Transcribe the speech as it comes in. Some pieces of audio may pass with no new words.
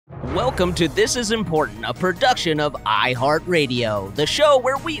Welcome to This Is Important, a production of iHeartRadio, the show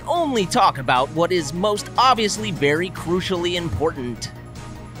where we only talk about what is most obviously very crucially important.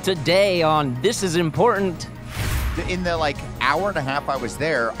 Today on This Is Important... In the hour and a half I was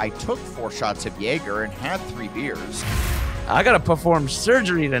there, I took 4 shots of Jaeger and had 3 beers. I gotta perform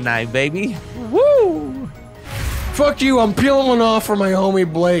surgery tonight, baby. Woo! Fuck you, I'm peeling one off for my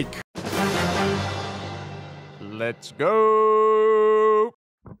homie Blake. Let's go.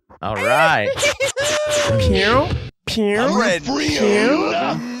 All right. Pew, pew, I'm ready. pew,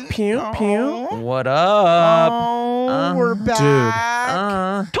 pew, pew. What up? Oh, we're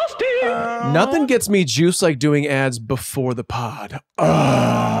back. Nothing gets me juiced like doing ads before the pod.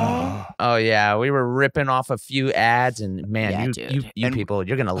 Oh, yeah. We were ripping off a few ads, and man, you people,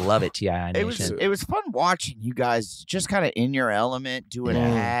 you're going to love it, TII Nation. It was fun watching you guys just kind of in your element, doing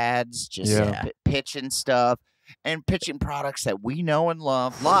ads, just pitching stuff, and pitching products that we know and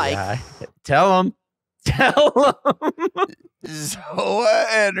love, like... Tell them. Zoa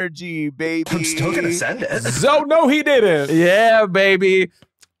Energy, baby. I'm still going to send it. No, he didn't. Yeah, baby.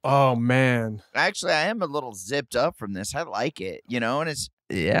 Oh, man. Actually, I am a little zipped up from this. I like it, and it's...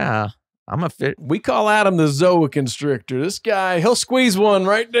 Yeah. I'm a fit. We call Adam the Zoa Constrictor. This guy, he'll squeeze one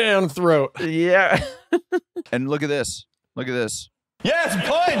right down the throat. Yeah. And look at this. Look at this. Yes,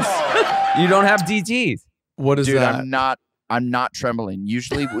 points. You don't have DTs. What is Dude, that? I'm not trembling.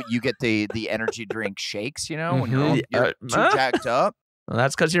 Usually you get the energy drink shakes, when you're too jacked up. Well,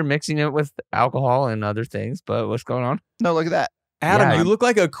 that's because you're mixing it with alcohol and other things, but what's going on? No, look at that. Adam, you look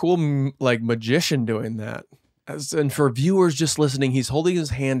like a cool magician doing that. And for viewers just listening, he's holding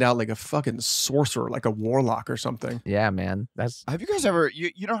his hand out like a fucking sorcerer, like a warlock or something. Yeah, man. Have you guys ever,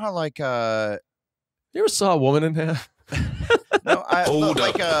 you know how You ever saw a woman in half? No,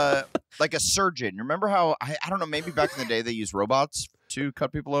 like a surgeon. Remember how, I don't know, maybe back in the day they used robots to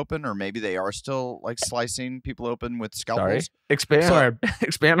cut people open, or maybe they are still slicing people open with scalpels. Expand on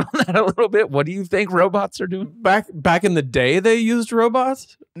that a little bit. What do you think robots are doing? Back in the day, they used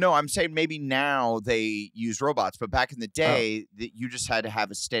robots? No, I'm saying maybe now they use robots, but back in the day, you just had to have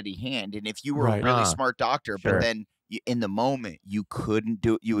a steady hand. And if you were a really smart doctor, but then in the moment you couldn't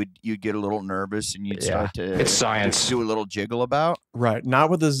do it, you'd get a little nervous and you'd start to it's science. Do a little jiggle about. Right, not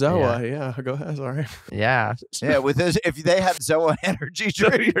with the Zoa. Yeah, go ahead. Sorry. Yeah, with this, if they have Zoa Energy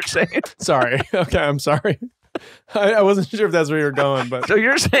drink, you're saying. Sorry. Okay, I'm sorry. I wasn't sure if that's where you're going, but so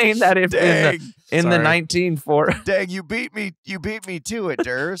you're saying that if in the 1940s, dang, you beat me to it,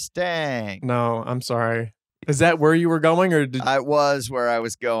 Durst. Dang. No, I'm sorry. Is that where you were going, or did I was where I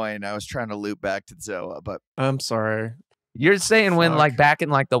was going? I was trying to loop back to Zoa, but I'm sorry. You're saying when back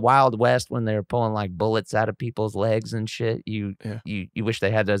in the Wild West when they were pulling bullets out of people's legs and shit, you wish they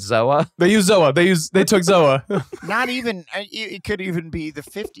had a Zoa? They use Zoa. They took Zoa. Not even. It could even be the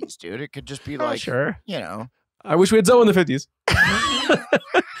 50s, dude. It could just be sure. I wish we had Zoa in the 50s.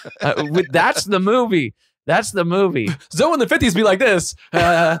 That's the movie. That's the movie. Zoa in the 50s be like this.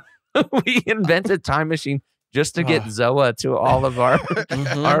 We invented time machine just to get Zoa to all of our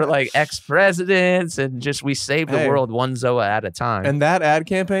our ex-presidents, and just we saved the world one Zoa at a time. And that ad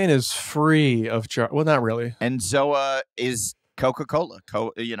campaign is free of charge. Well, not really. And Zoa is Coca-Cola.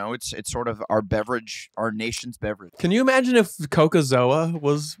 It's sort of our beverage, our nation's beverage. Can you imagine if Coca-Zoa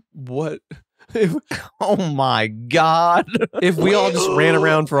was what? Oh my God! If we all just ran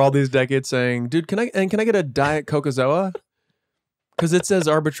around for all these decades saying, "Dude, can I get a Diet Coca-Zoa?" Because it says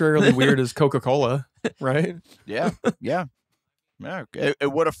arbitrarily weird as Coca-Cola, right? Yeah.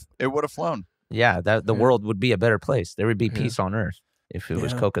 It would have flown. Yeah, the world would be a better place. There would be peace on earth if it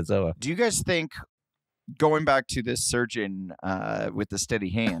was Coca-Zoa. Do you guys think, going back to this surgeon with the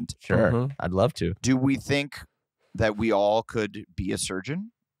steady hand? Sure, I'd love to. Do we think that we all could be a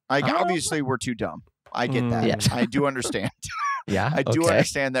surgeon? Obviously, we're too dumb. I get that. Yes. I do understand. Yeah, I do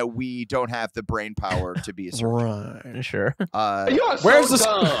understand that we don't have the brain power to be a surgeon. Right. Sure. Where's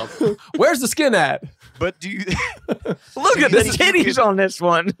the skin at? But do you look at the titties on this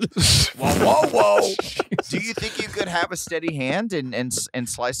one? Whoa! Do you think you could have a steady hand and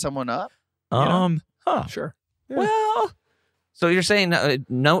slice someone up? Sure. Yeah. Well, so you're saying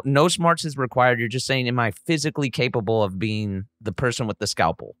no smarts is required. You're just saying, am I physically capable of being the person with the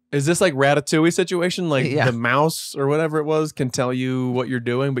scalpel? Is this like Ratatouille situation? The mouse or whatever it was can tell you what you're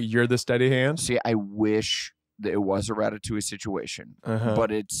doing, but you're the steady hand? See, I wish that it was a Ratatouille situation,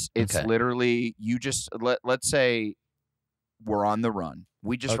 but it's literally you just let's say we're on the run.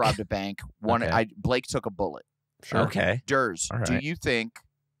 We just robbed a bank. Blake took a bullet. Sure. Okay. Durs, do you think?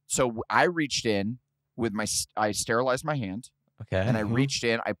 So I reached in with I sterilized my hand. Okay. And I reached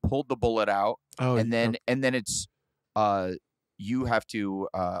in, I pulled the bullet out, and then it's you have to.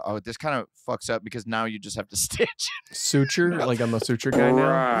 This kind of fucks up because now you just have to stitch. Suture, like I'm a suture guy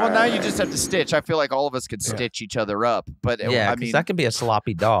now. Well, now you just have to stitch. I feel like all of us could stitch each other up, but yeah, I mean, that could be a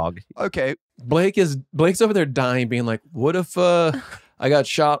sloppy dog. Okay, Blake's over there dying, being like, "What if I got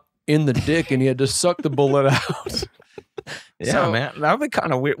shot in the dick and he had to suck the bullet out?" Yeah, man, that would be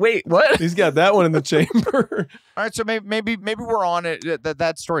kind of weird. Wait, what? He's got that one in the chamber. All right, so maybe we're on it.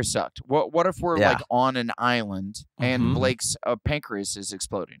 That story sucked. What if we're like on an island and Blake's pancreas is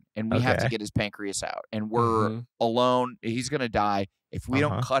exploding and we have to get his pancreas out and we're alone? He's gonna die if we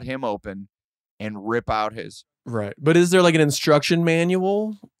don't cut him open and rip out his. Right, but is there like an instruction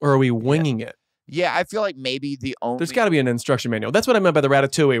manual or are we winging it? Yeah, I feel like maybe there's got to be an instruction manual. That's what I meant by the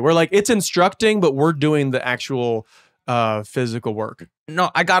Ratatouille. We're like it's instructing, but we're doing the actual physical work.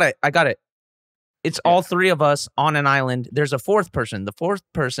 No, I got it. It's all three of us on an island. There's a fourth person. The fourth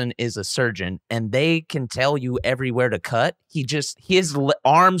person is a surgeon, and they can tell you everywhere to cut. His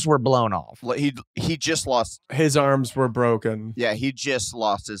arms were blown off. He just lost. His arms were broken. Yeah, he just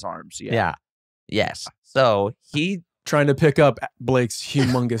lost his arms. Yeah. Yes. So he trying to pick up Blake's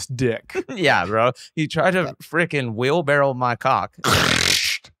humongous dick. Yeah, bro. He tried to freaking wheelbarrow my cock.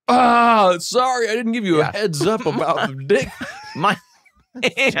 Sorry, I didn't give you a heads up about the dick. My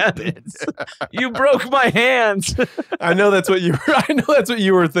hands. You broke my hands. I know that's what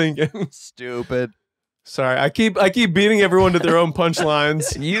you were thinking. Stupid. Sorry, I keep beating everyone to their own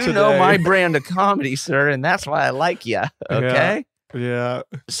punchlines. You know my brand of comedy, sir, and that's why I like you. Okay? Yeah.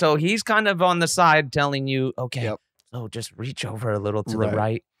 So he's kind of on the side telling you, okay, so just reach over a little to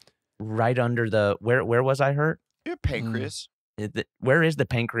the right under the where was I hurt? Your pancreas. Where is the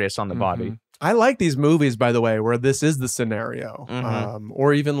pancreas on the body? I like these movies, by the way, where this is the scenario.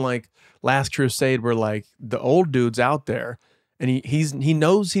 Or even like Last Crusade, where like the old dude's out there and he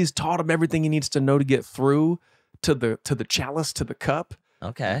knows he's taught him everything he needs to know to get through to the chalice, to the cup.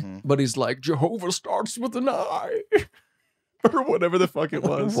 Okay. But he's like, Jehovah starts with an I. Or whatever the fuck it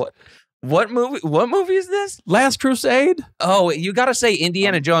was. What movie is this? Last Crusade? Oh, you got to say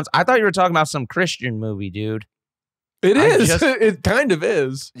Indiana Jones. I thought you were talking about some Christian movie, dude. It is. It kind of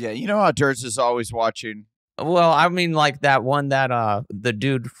is. Yeah, you know how Dirts is always watching. Well, I mean like that one that the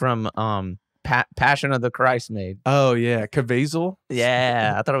dude from Passion of the Christ made. Oh yeah, Caviezel?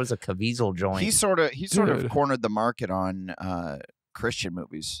 Yeah, I thought it was a Caviezel joint. He sort of cornered the market on Christian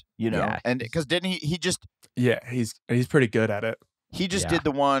movies, you know. Yeah, and because didn't he just he's pretty good at it. He just did the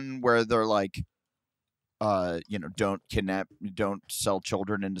one where they're like don't sell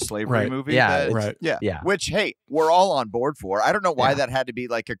children into slavery movie. Yeah, yeah. Which, hey, we're all on board for. I don't know why that had to be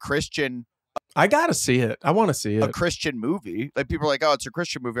like a Christian. I gotta see it. I want to see it. A Christian movie. Like people are like, oh, it's a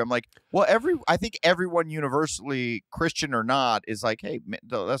Christian movie. I'm like, well, I think everyone universally, Christian or not, is like, hey, man,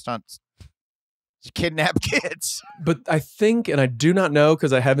 that's not kidnap kids. But I think, and I do not know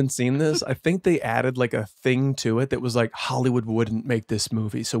because I haven't seen this, I think they added like a thing to it that was like Hollywood wouldn't make this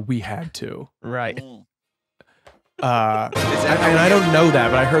movie, so we had to. Right. And I don't know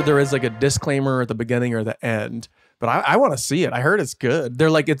that, but I heard there is like a disclaimer at the beginning or the end. But I want to see it. I heard it's good.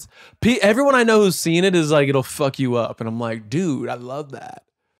 They're like, everyone I know who's seen it is like, it'll fuck you up. And I'm like, dude, I love that.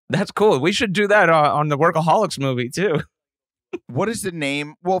 That's cool. We should do that on the Workaholics movie too. What is the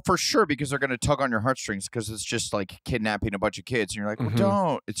name? Well, for sure, because they're going to tug on your heartstrings because it's just like kidnapping a bunch of kids. And you're like, well,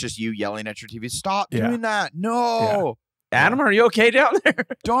 don't. It's just you yelling at your TV. Stop doing that. No. Yeah. Adam, are you okay down there?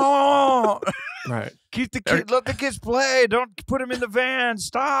 Don't. Right. Keep the kid. Let the kids play. Don't put them in the van.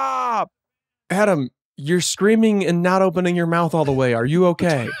 Stop. Adam, you're screaming and not opening your mouth all the way. Are you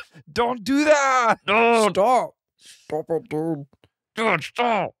okay? Don't do that. No. Stop. Dude,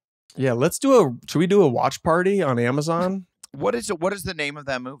 stop. Yeah, should we do a watch party on Amazon? What is it? What is the name of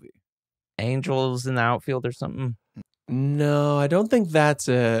that movie? Angels in the Outfield or something? No, I don't think that's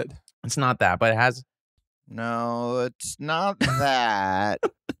it. It's not that, but it has. No, it's not that.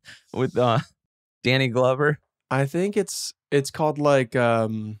 With Danny Glover. I think it's called like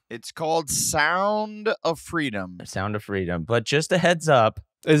it's called Sound of Freedom. Sound of Freedom. But just a heads up.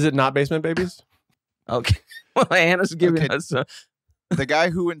 Is it not Basement Babies? Okay. Well, Anna's giving us the guy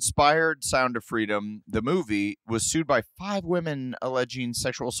who inspired Sound of Freedom, the movie, was sued by 5 women alleging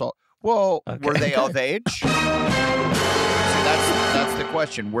sexual assault. Well, were they of age? So that's the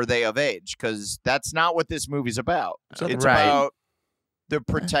question. Were they of age? Because that's not what this movie's about. It's about the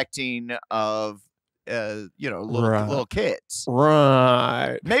protecting of little kids.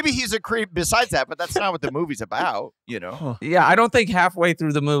 Right. Maybe he's a creep besides that, but that's not what the movie's about, you know? Yeah, I don't think halfway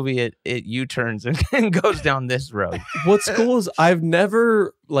through the movie it U-turns and goes down this road. What's cool is I've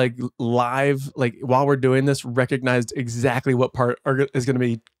never like live, like while we're doing this, recognized exactly what part is going to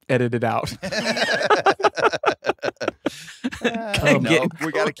be edited out. No,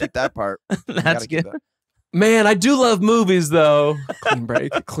 we got to keep that part. That's good. Man, I do love movies, though. Clean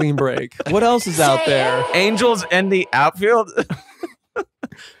break. Clean break. What else is out there? Angels in the outfield.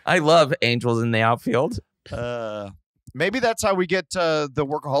 I love Angels in the outfield. Maybe that's how we get the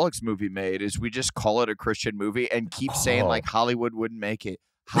Workaholics movie made, is we just call it a Christian movie and keep saying like Hollywood wouldn't make it.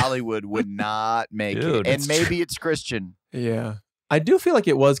 Hollywood would not make it. And maybe it's Christian. Yeah. I do feel like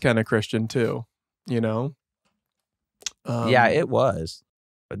it was kind of Christian too, you know? Yeah, it was.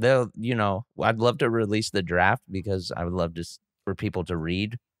 But they'll, I'd love to release the draft because I would love for people to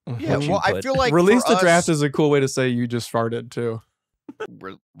read. Yeah, well, I feel like release the draft is a cool way to say you just farted too.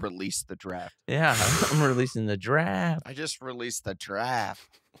 Release the draft. Yeah, I'm releasing the draft. I just released the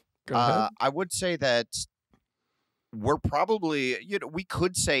draft. Go ahead. I would say that we're probably, we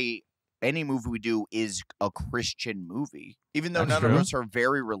could say any movie we do is a Christian movie, even though none of us are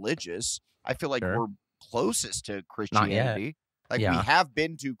very religious. I feel like we're closest to Christianity. Like we have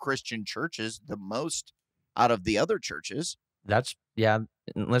been to Christian churches the most out of the other churches. That's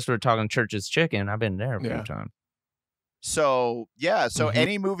unless we're talking Church's Chicken, I've been there a few times. So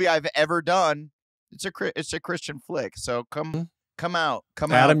any movie I've ever done, it's a Christian flick. So come out,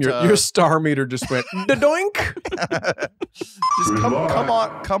 Adam, your star meter just went doink. Just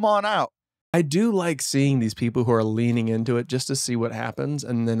come on out. I do like seeing these people who are leaning into it just to see what happens,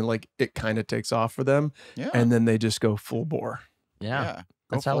 and then like it kind of takes off for them, and then they just go full bore. Yeah.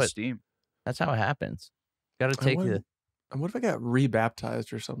 That's full steam. That's how it happens. Got to take what if I got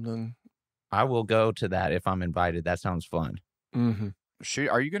rebaptized or something? I will go to that if I'm invited. That sounds fun. Mm-hmm.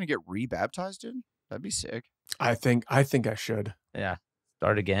 Are you going to get rebaptized, dude? That'd be sick. I think I should. Yeah.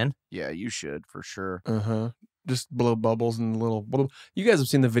 Start again? Yeah, you should for sure. Just blow bubbles and little. You guys have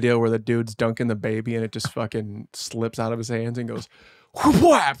seen the video where the dude's dunking the baby and it just fucking slips out of his hands and goes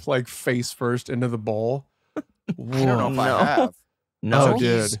whap, like face first into the bowl. I don't know if I have. No,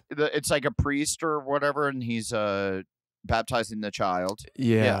 dude. It's like a priest or whatever, and he's baptizing the child.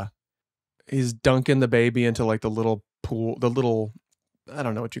 Yeah. He's dunking the baby into like the little pool, I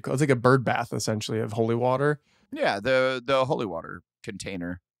don't know what you call it. It's like a bird bath essentially of holy water. Yeah, the holy water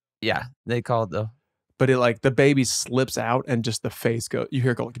container. Yeah, they call it But it like the baby slips out and just the face you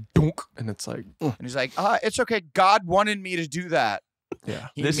hear it go like dunk, and it's like, and he's like, it's okay. God wanted me to do that. Yeah,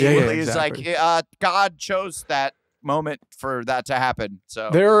 he immediately is like, God chose that moment for that to happen.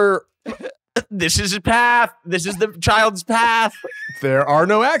 So this is his path. This is the child's path. There are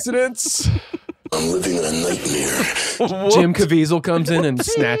no accidents. I'm living in a nightmare. Jim Caviezel comes in and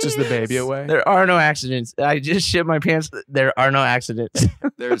snatches the baby away. There are no accidents. I just shit my pants. There are no accidents.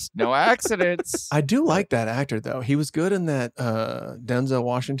 There's no accidents. I do like that actor, though. He was good in that Denzel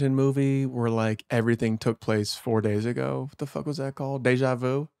Washington movie where like everything took place 4 days ago. What the fuck was that called? Deja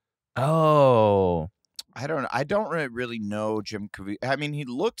Vu? Oh. I don't really know Jim Caviezel. I mean, he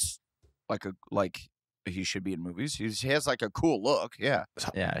looks like he should be in movies. He has like a cool look. Yeah.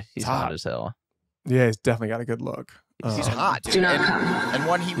 Yeah, he's hot as hell. Yeah, he's definitely got a good look. He's hot, dude. And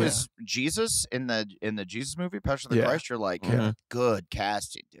when he was Jesus in the Jesus movie, Passion of the Christ, you're like, good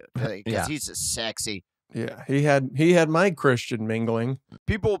casting, dude. Because he's a sexy. Yeah, he had my Christian mingling.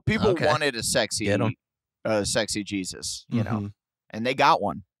 People wanted a sexy Jesus, you know, and they got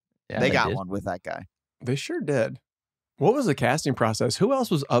one. Yeah, they got one with that guy. They sure did. What was the casting process? Who else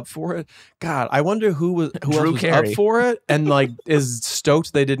was up for it? God, I wonder who else was up for it and like is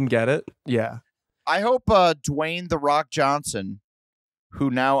stoked they didn't get it. Yeah. I hope Dwayne "The Rock" Johnson, who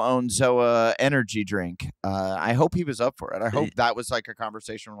now owns Zoa Energy drink, I hope he was up for it. I hope that was like a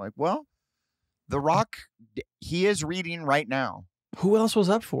conversation where like, well, The Rock, he is reading right now. Who else was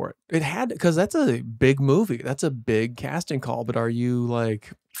up for it? It had, because that's a big movie. That's a big casting call. But are you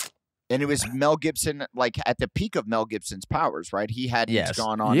like... And it was Mel Gibson, like at the peak of Mel Gibson's powers, right? He's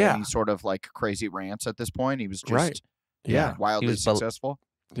gone on any sort of like crazy rants at this point. He was just wildly successful.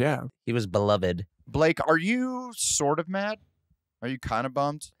 Yeah. He was beloved. Blake, are you sort of mad? Are you kind of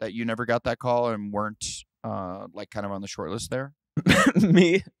bummed that you never got that call and weren't like kind of on the short list there?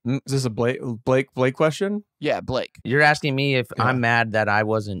 Me? Is this a Blake question? Yeah, Blake. You're asking me if I'm mad that I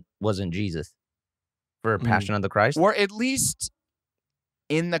wasn't Jesus for Passion of the Christ? Or at least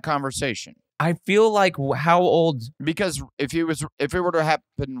in the conversation. I feel like how old? Because if it were to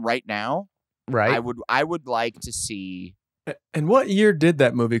happen right now, right? I would like to see. And what year did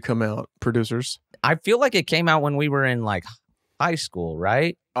that movie come out, producers? I feel like it came out when we were in like high school,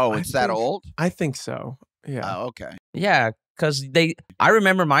 right? Oh, it's that old? I think so. Yeah. Oh, okay. Yeah, because I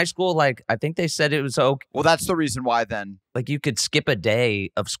remember my school, like, I think they said it was okay. Well, that's the reason why then. Like, you could skip a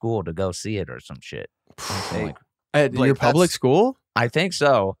day of school to go see it or some shit. At your public school? I think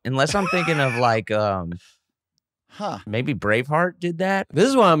so. Unless I'm thinking of like Huh. Maybe Braveheart did that. This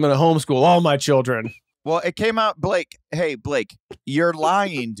is why I'm going to homeschool all my children. Well, it came out, Blake. Hey, Blake, you're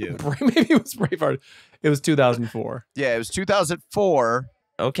lying, dude. Maybe it was Braveheart. It was 2004. Yeah, it was 2004.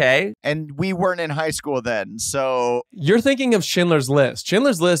 Okay. And we weren't in high school then, so... You're thinking of Schindler's List.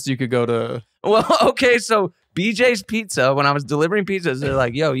 Schindler's List, you could go to... Well, okay, so BJ's Pizza, when I was delivering pizzas, they're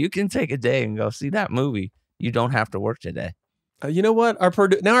like, yo, you can take a day and go see that movie. You don't have to work today. You know what?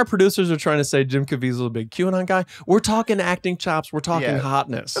 Now our producers are trying to say Jim Caviezel's a big QAnon guy. We're talking acting chops. We're talking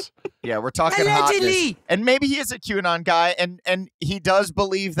hotness. Yeah, we're talking hotness. And maybe he is a QAnon guy, and he does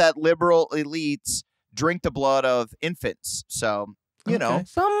believe that liberal elites drink the blood of infants. So... You know,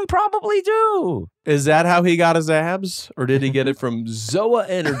 some probably do. Is that how he got his abs, or did he get it from Zoa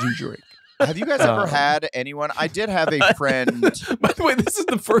Energy drink? Have you guys ever had anyone? I did have a friend. By the way, this is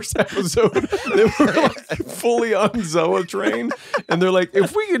the first episode that we're like fully on Zoa train, and they're like,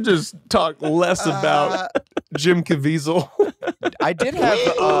 if we could just talk less about Jim Caviezel. I did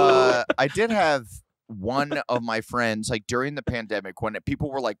have one of my friends, like during the pandemic, when people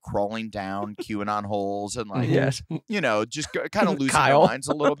were like crawling down QAnon holes and like, you know, just kind of losing their minds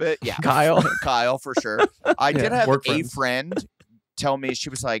a little bit. Yeah, Kyle for sure. I did have a friend tell me, she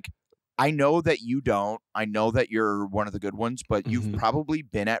was like, I know that you don't. I know that you're one of the good ones, but you've probably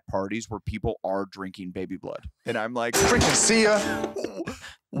been at parties where people are drinking baby blood. And I'm like, freaking see ya.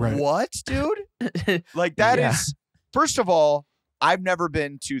 What, dude? Like that is, first of all, I've never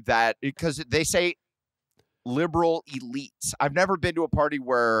been to that because they say liberal elites. I've never been to a party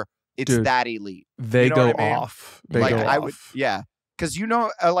where it's that elite. They go off. They go off. Yeah. Because you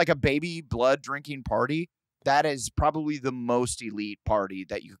know, like a baby blood drinking party, that is probably the most elite party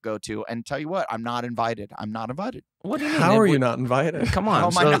that you could go to. And tell you what, I'm not invited. I'm not invited. What do you mean? How are you not invited? Come on. How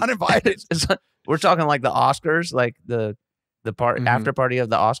am I not invited? We're talking like the Oscars, like the after party of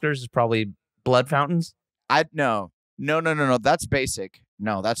the Oscars is probably blood fountains. No. That's basic.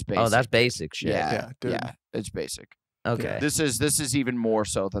 No, that's basic. Oh, that's basic shit. Yeah, it's basic. Okay. This is even more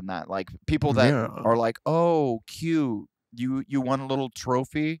so than that. Like people that are like, oh, cute. You won a little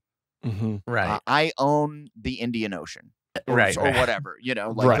trophy. Right. I own the Indian Ocean. Or whatever. You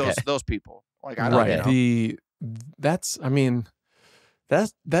know, like those people. Like I don't know.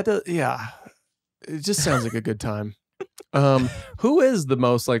 It just sounds like a good time. Who is the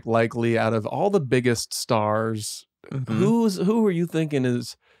most likely out of all the biggest stars? Who are you thinking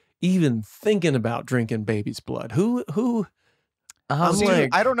is even thinking about drinking baby's blood? Who?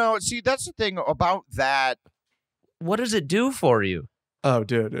 I don't know. See, that's the thing about that. What does it do for you? Oh,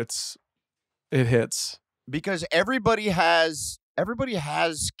 dude, it hits because everybody has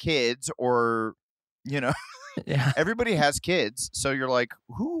kids, or you know, everybody has kids. So you're like,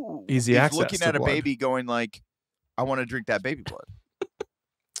 who easy is access looking at a blood. Baby going like, I want to drink that baby blood.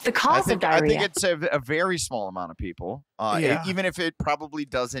 The cause of diarrhea. I think it's a very small amount of people. Even if it probably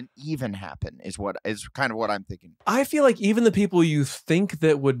doesn't even happen, is kind of what I'm thinking. I feel like even the people you think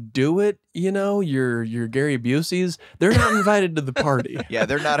that would do it, you know, your Gary Busey's, they're not invited to the party. Yeah,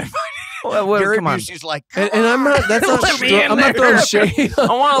 they're not invited. Well, Gary come on. Busey's like, and I'm not. That's not. I'm not throwing shade. I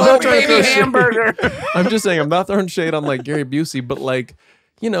want a little baby hamburger. I'm just saying, I'm not throwing shade on like Gary Busey, but like,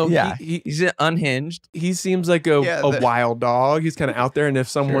 you know, he's unhinged. He seems like a wild dog. He's kind of out there, and if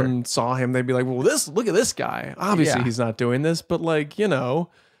someone saw him, they'd be like, "Well, look at this guy. Obviously, he's not doing this." But like, you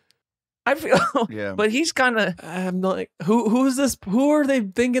know, I feel. But he's kind of. I'm like, who is this? Who are they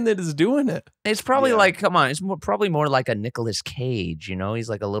thinking that is doing it? It's probably like, come on, it's probably more like a Nicolas Cage. You know, he's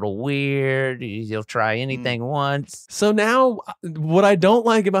like a little weird. He'll try anything once. So now, what I don't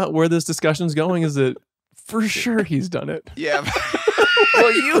like about where this discussion's going is that for sure he's done it. Yeah.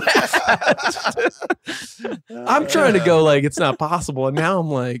 Well, you have. I'm trying to go like it's not possible, and now I'm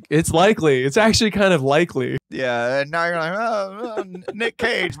like it's likely. It's actually kind of likely. Yeah, and now you're like, Nick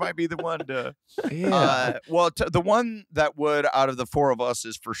Cage might be the one to. Yeah. The one that would out of the four of us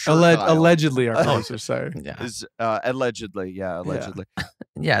is for sure. Allegedly, our producers say. Is allegedly, allegedly.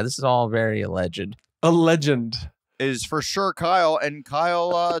 Yeah, this is all very alleged. A legend is for sure Kyle, and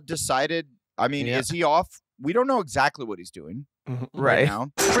Kyle decided. I mean, is he off? We don't know exactly what he's doing right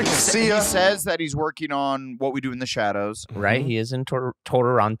now. He says that he's working on What We Do in the Shadows. Right. He is in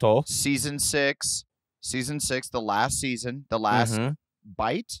Toronto. Season 6, the last season, the last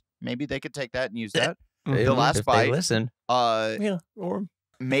bite. Maybe they could take that and use that. The last bite. Listen. Or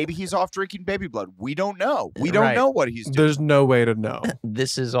maybe he's off drinking baby blood. We don't know. We don't know what he's doing. There's no way to know.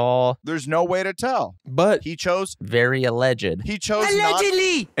 This is all. There's no way to tell. But he chose very alleged. He chose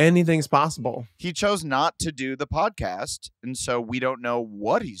allegedly. Anything's possible. He chose not to do the podcast, and so we don't know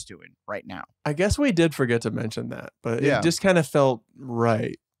what he's doing right now. I guess we did forget to mention that, but it just kind of felt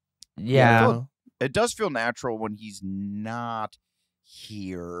right. Yeah. It does feel natural when he's not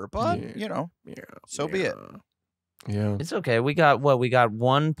here, but so be it. Yeah, it's okay. We got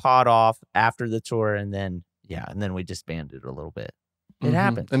one pod off after the tour, and then we disbanded a little bit. It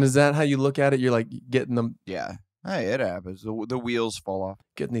happens. And is that how you look at it? You're like getting them. Yeah. Hey, it happens. The wheels fall off.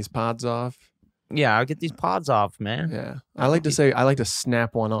 Getting these pods off. Yeah, I'll get these pods off, man. Yeah, I like to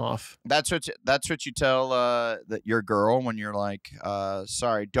snap one off. That's what you tell your girl when you're like,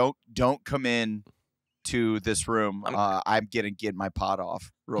 sorry, don't come in to this room. I'm gonna get my pod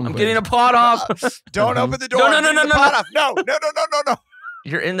off. I'm getting a pod off. Don't open the door. No. Pod off. No.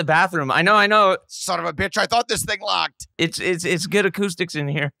 You're in the bathroom. I know. Son of a bitch! I thought this thing locked. It's good acoustics in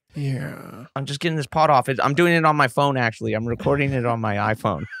here. Yeah. I'm just getting this pod off. I'm doing it on my phone. Actually, I'm recording it on my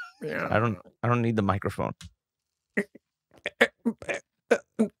iPhone. Yeah. I don't need the microphone.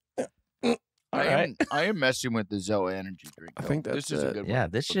 I am messing with the Zoa Energy drink. I think this is a good one. Yeah,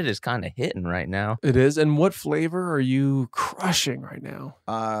 this shit is kind of hitting right now. It is. And what flavor are you crushing right now?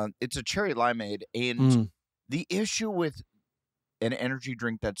 It's a cherry limeade, and the issue with an energy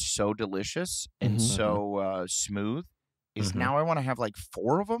drink that's so delicious and so smooth is now I want to have like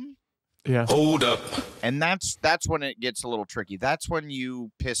 4 of them. Yeah. Hold up. And that's when it gets a little tricky. That's when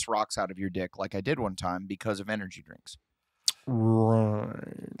you piss rocks out of your dick like I did one time because of energy drinks.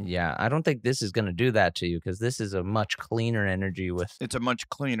 Right. Yeah, I don't think this is going to do that to you because this is a much cleaner energy It's a much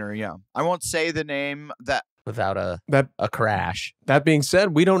cleaner, yeah. I won't say the name without a crash. That being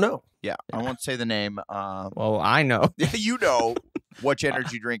said, we don't know. Yeah, I won't say the name. Well, I know. You know which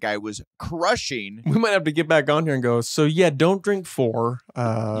energy drink I was crushing. We might have to get back on here and go, so yeah, don't drink 4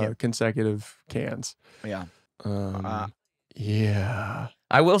 consecutive cans. Yeah. Yeah.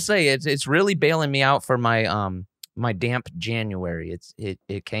 I will say it's really bailing me out for my my damp January.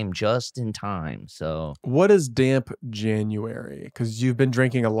 It came just in time. So what is damp January? Because you've been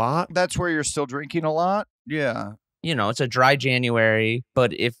drinking a lot. That's where you're still drinking a lot? Yeah. It's a dry January,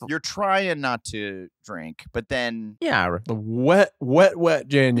 but if you're trying not to drink, but then the wet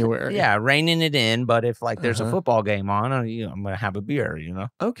January. Yeah, reining it in. But if there's a football game on, I'm gonna have a beer.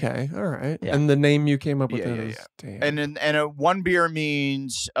 Okay, all right. Yeah. And the name you came up with is damn. And 1 beer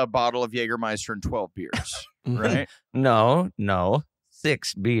means a bottle of Jägermeister and 12 beers, right? No.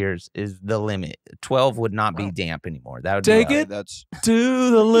 6 beers is the limit. 12 would not be damp anymore. That would take be, it that's to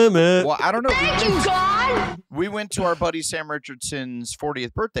the limit. Well, I don't know. Thank you, God! We went to our buddy Sam Richardson's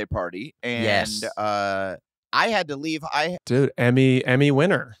 40th birthday party, and Yes. I had to leave. Dude, Emmy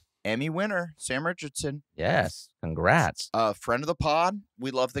winner. Emmy winner, Sam Richardson. Yes, congrats. Friend of the pod.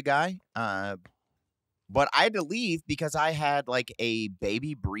 We love the guy. But I had to leave because I had like a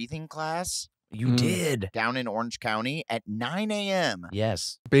baby breathing class. You did. Down in Orange County at 9 a.m.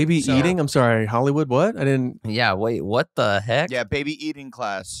 Yes. Baby eating? I'm sorry, Hollywood, what? I didn't... Yeah, wait, what the heck? Yeah, baby eating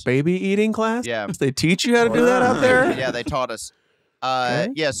class. Baby eating class? Yeah. They teach you how to do that out there? Yeah, they taught us.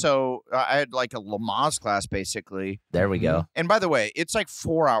 Yeah, so I had like a Lamaze class, basically. There we go. And by the way, it's like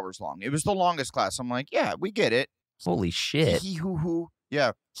 4 hours long. It was the longest class. I'm like, yeah, we get it. Holy shit.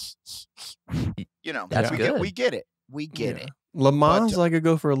 Yeah. That's good. We get it. We get it. Lamaze, I could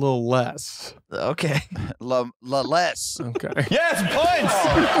go for a little less. Okay. Less. Okay. Yes,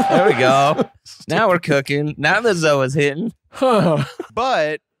 points. There we go. Now we're cooking. Now the Zoa's hitting.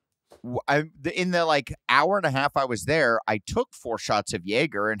 But in the like hour and a half I was there, I took 4 shots of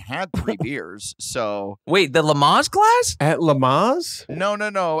Jaeger and had 3 beers. So wait, the Lamaze class? At Lamaze?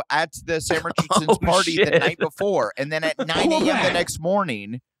 No. At the Sam Richardson's party the night before. And then at 9 a.m. the next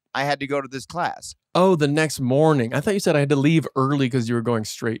morning, I had to go to this class. Oh, the next morning. I thought you said I had to leave early because you were going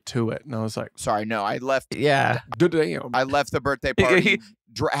straight to it. And I was like, sorry, no, I left. Yeah. Damn. I left the birthday party,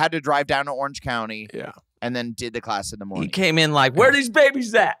 had to drive down to Orange County. Yeah. And then did the class in the morning. He came in like, where are these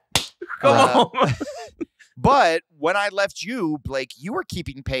babies at? Come on. But when I left you, Blake, you were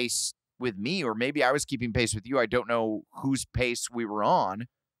keeping pace with me, or maybe I was keeping pace with you. I don't know whose pace we were on,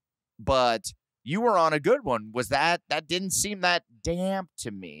 but you were on a good one. Was that didn't seem that damp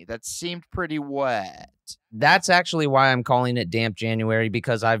to me. That seemed pretty wet. That's actually why I'm calling it Damp January,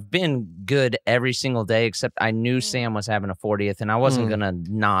 because I've been good every single day, except I knew Sam was having a 40th, and I wasn't going to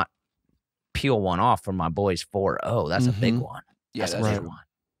not peel one off for my boys 4-0. That's a big one. Yeah, that's a big one.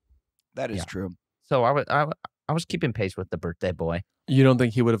 That is true. So I was keeping pace with the birthday boy. You don't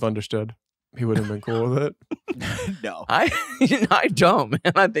think he would have understood? He would have been cool with it? No, I don't,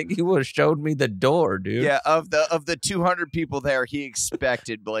 man. I think he would have showed me the door, dude. Yeah, of the 200 people there, he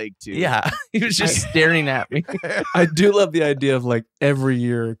expected Blake to. Yeah, he was just staring at me. I do love the idea of like every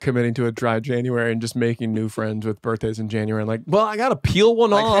year committing to a dry January and just making new friends with birthdays in January. Like, well, I gotta peel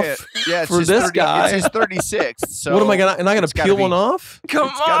one off for this guy. It's his 36th. So what am I gonna? And I gotta peel one off? Come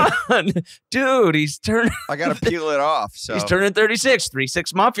on, dude. He's turning. I gotta peel it off. So he's turning 36.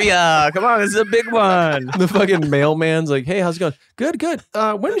 3-6 Mafia. Come on, this is a big one. The fucking mailman's like, hey, how's it going? Good.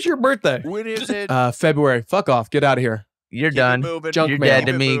 When is your birthday? When is it? February. Fuck off. Get out of here. You're done. Junk You're mail. dead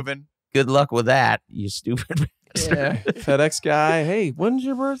to me. Good luck with that, you stupid bastard. Yeah. FedEx guy. Hey, when's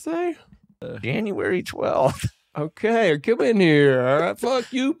your birthday? January 12th. Okay, come in here. All right.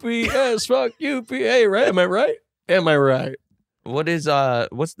 Fuck UPS. Fuck UPA. Right? Am I right? Am I right? What's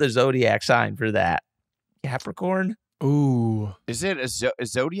the Zodiac sign for that? Capricorn? Ooh. Is it a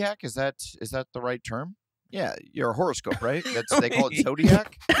Zodiac? Is that the right term? Yeah, your horoscope, right? They call it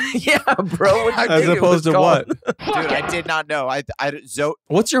Zodiac. Yeah, bro. As opposed to what? Dude, I did not know.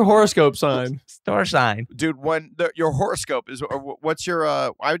 What's your horoscope sign? Star sign. Dude, your horoscope is what's your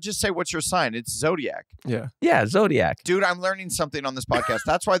I would just say what's your sign? It's Zodiac. Yeah, Zodiac. Dude, I'm learning something on this podcast.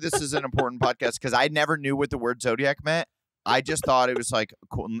 That's why this is an important podcast, because I never knew what the word Zodiac meant. I just thought it was like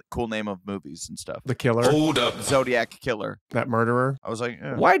a cool name of movies and stuff. The killer. Hold up. Zodiac Killer. That murderer. I was like,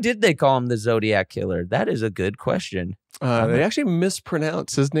 Why did they call him the Zodiac Killer? That is a good question. They actually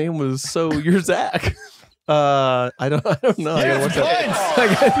mispronounced. His name was So You're Zach. I don't know. I gotta watch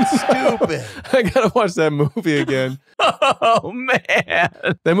that. Stupid. I gotta watch that movie again. Oh man,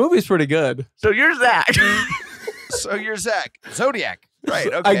 that movie's pretty good. So you're Zach. So you're Zach. Zodiac. Right.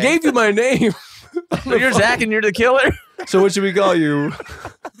 Okay. I gave you my name. So you're Zach and you're the killer. So what should we call you?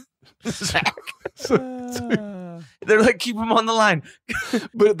 Zach. They're like, keep him on the line.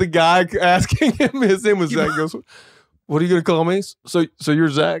 But the guy asking him, his name was Zach. Goes, what are you gonna call me? So you're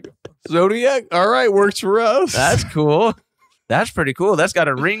Zach. Zodiac. All right, works for us. That's cool. That's pretty cool. That's got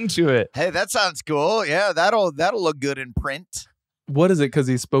a ring to it. Hey, that sounds cool. Yeah, that'll look good in print. What is it? Because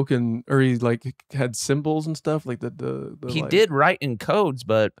he's spoken, or he like had symbols and stuff like the he like, did write in codes,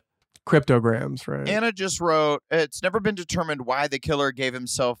 but cryptograms, right? Anna just wrote, it's never been determined why the killer gave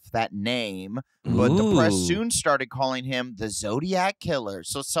himself that name, but the press soon started calling him the Zodiac Killer.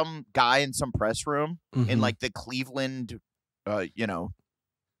 So some guy in some press room in like the Cleveland,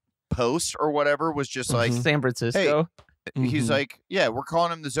 Post or whatever was just like, San Francisco. Hey, he's like, yeah, we're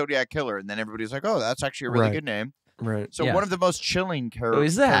calling him the Zodiac Killer. And then everybody's like, oh, that's actually a really good name. Right. So one of the most chilling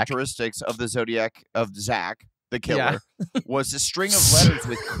characteristics of the Zodiac, of Zach, the killer, was a string of letters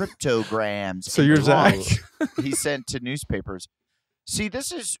with cryptograms. So you're Zach. He sent to newspapers. See,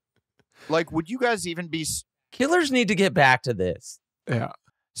 this is like, would you guys even be? Killers need to get back to this. Yeah.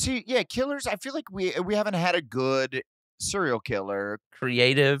 See, yeah, killers. I feel like we haven't had a good serial killer,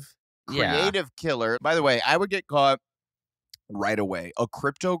 creative killer. By the way, I would get caught right away. A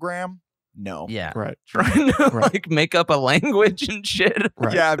cryptogram. No. Yeah. Right. Trying to like make up a language and shit.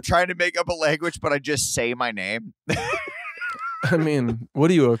 Right. Yeah, I'm trying to make up a language, but I just say my name. I mean, what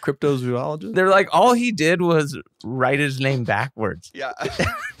are you, a cryptozoologist? They're like, all he did was write his name backwards. Yeah.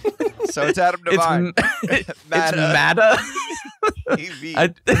 So it's Adam Devine. It's Mata.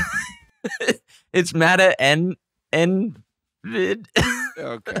 It's Mata N vid.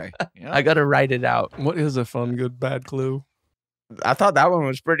 Okay. Yeah. I gotta write it out. What is a fun, good, bad clue? I thought that one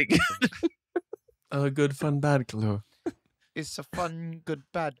was pretty good. A good, fun, bad clue. It's a fun, good,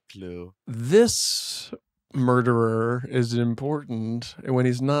 bad clue. This murderer is important, and when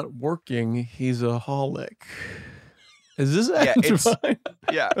he's not working, he's a holic. Is this Devine?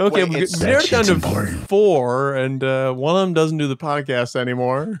 Yeah. Okay, wait, we're down to 4, and one of them doesn't do the podcast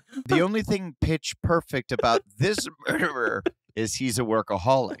anymore. The only thing pitch perfect about this murderer is he's a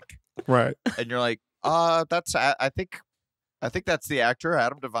workaholic. Right. And you're like, that's I think that's the actor,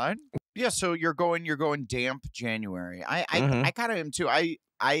 Adam Devine. Yeah, so you're going damp January. I kind of am too. I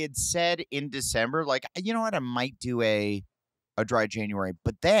had said in December, like, you know what, I might do a dry January,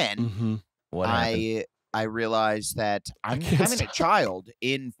 but then What happened? I realized that I'm having a child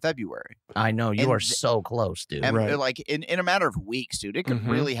in February. I know you are so close, dude. And like in a matter of weeks, dude, it could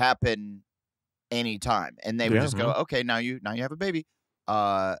really happen anytime. And they would just go, okay, now you have a baby.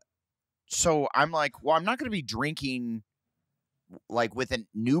 So I'm like, well, I'm not going to be drinking like with a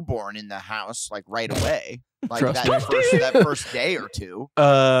newborn in the house, like right away, like that first day or two,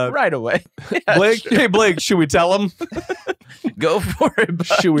 right away. Yeah, Blake, hey Blake, should we tell him? Go for it. Bud.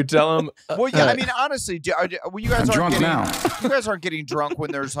 Should we tell him? Well, yeah. I mean, honestly, you guys I'm drunk now. You guys aren't getting drunk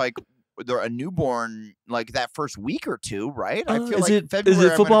when there's like a newborn like that first week or two, right? I feel is like it February,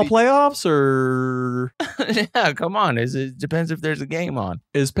 is it football playoffs or Yeah, come on. It depends if there's a game on.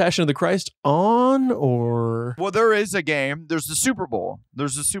 is Passion of the Christ on or? Well, there is a game. There's the Super Bowl.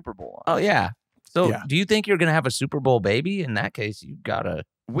 Oh yeah. So Yeah. do you think you're gonna have a Super Bowl baby? In that case, you gotta.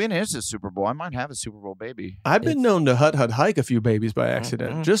 When is the Super Bowl? I might have a Super Bowl baby. I've been known to hike a few babies by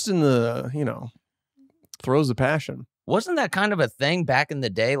accident, just in the throes of passion. Wasn't that kind of a thing back in the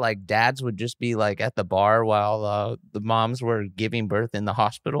day? Like dads would just be like at the bar while the moms were giving birth in the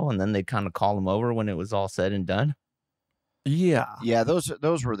hospital, and then they'd kind of call them over when it was all said and done. Yeah. Yeah,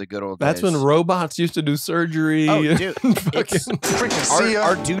 those were the good old That's days. when robots used to do surgery. Oh, dude. It's, Freaking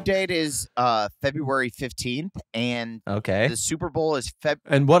our due date is February 15th, and Okay. the Super Bowl is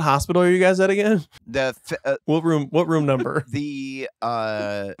And what hospital are you guys at again? What room number? The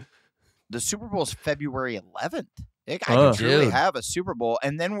Super Bowl is February 11th. I Oh. can truly Dude. have a Super Bowl,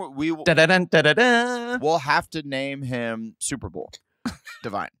 and then we will Da-da-dun, da-da-da. we'll have to name him Super Bowl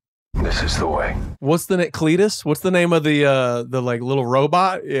Devine. This is the way. What's the name? Cletus? What's the name of the like little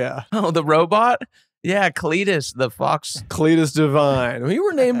robot? Yeah. Oh, the robot? Yeah, Cletus, the fox. Cletus Devine. We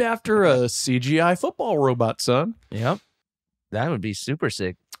were named after a CGI football robot, son. Yep. That would be super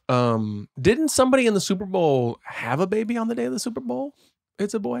sick. Didn't somebody in the Super Bowl have a baby on the day of the Super Bowl?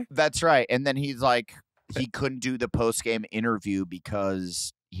 It's a boy. That's right. And then he's like, he couldn't do the post-game interview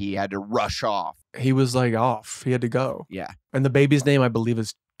because he had to rush off. He was like off. He had to go. Yeah. And the baby's name, I believe,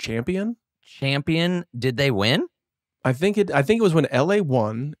 is Champion. Champion, did they win? I think it was when LA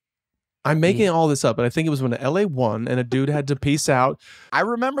won. I'm making all this up, but I think it was when LA won and a dude had to peace out. I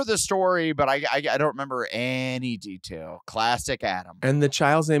remember the story, but I don't remember any detail. Classic Adam. And the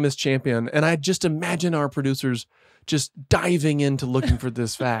child's name is Champion. And I just imagine our producers just diving into looking for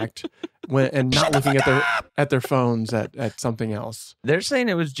this fact and not looking at their phones at something else. They're saying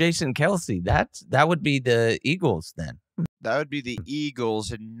it was Jason Kelsey. That would be the Eagles then. That would be the Eagles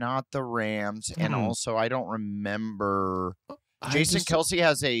and not the Rams. And also, I don't remember. Jason Kelsey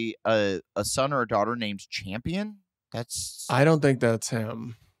has a son or a daughter named Champion. I don't think that's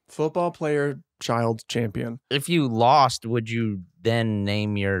him. Football player, child, champion. If you lost, would you then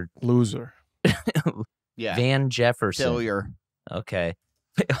name your Loser. Yeah. Van Jefferson? Failure. Okay.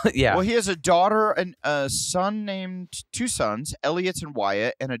 Yeah. Well, he has a daughter and a son named two sons, Elliot and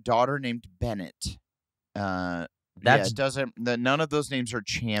Wyatt, and a daughter named Bennett. None of those names are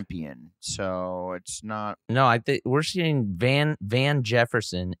Champion, so it's not. No, I think we're seeing Van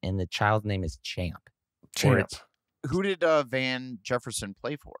Jefferson, and the child name is Champ. Champ. Who did Van Jefferson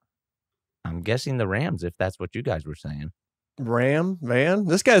play for? I'm guessing the Rams, if that's what you guys were saying. Van?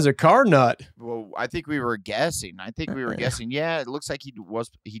 This guy's a car nut. Well, I think we were guessing. Yeah, it looks like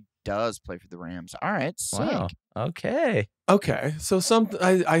he does play for the Rams. All right, sick. Wow. Okay. So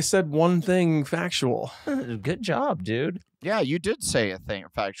I said one thing factual. Good job, dude. Yeah, you did say a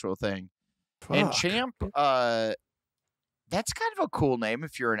factual thing. Fuck. And Champ, that's kind of a cool name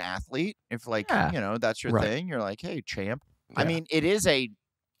if you're an athlete. If that's your thing. You're like, hey, Champ. Yeah. I mean, it is a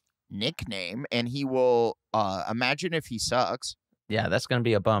nickname, and he will imagine if he sucks. Yeah, that's gonna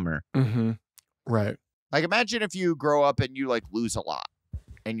be a bummer. Mm-hmm. Right. Like, imagine if you grow up and you like lose a lot,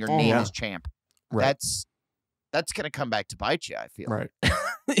 and your name is Champ. Right. That's gonna come back to bite you, I feel. Right.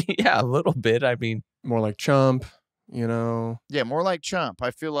 Yeah, a little bit. I mean, More like chump, Yeah, more like Chump.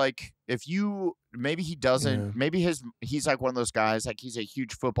 I feel like if you maybe he doesn't, maybe he's like one of those guys, like he's a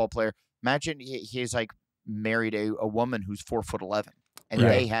huge football player. Imagine he's like married a woman who's 4'11", and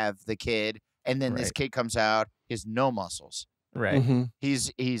they have the kid, and then this kid comes out, he has no muscles. right. Mm-hmm.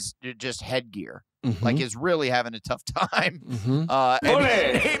 He's just headgear. Mm-hmm. Like is really having a tough time. Mm-hmm.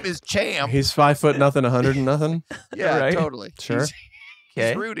 And his name is Champ. He's 5 foot nothing, 100 and nothing. Yeah, Right. totally. Sure.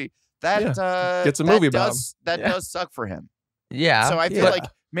 He's Rudy. That Gets a movie, Bob. does suck for him. Yeah. So I feel like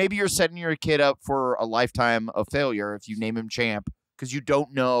maybe you're setting your kid up for a lifetime of failure if you name him Champ, because you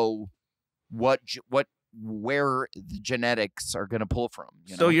don't know where the genetics are going to pull from.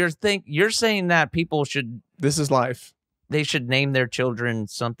 So you're saying that people should This is life. they should name their children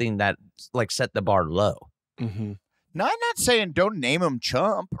something that like set the bar low. Mm-hmm. No, I'm not saying don't name him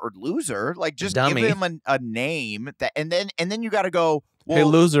Chump or Loser. Like just Dummy. give him a name that, and then you got to go. Well, Hey,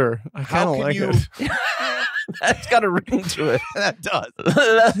 loser. I kind how of can like you? it. That's got a ring to it. That does.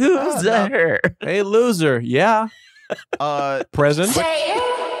 Who's there? Hey, loser. Yeah. Present.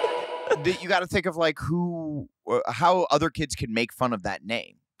 You got to think of like how other kids can make fun of that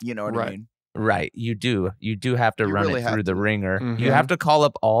name. You know what I mean? Right. You do. You do have to run really it have through the to. ringer. Mm-hmm. You have to call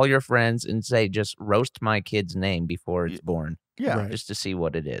up all your friends and say, just roast my kid's name before it's born. Yeah. Right. Just to see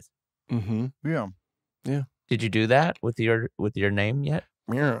what it is. Mm-hmm. Yeah. Did you do that with your name yet?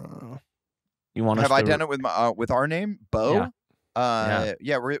 Yeah. You want have us I to... done it with our name, Bo?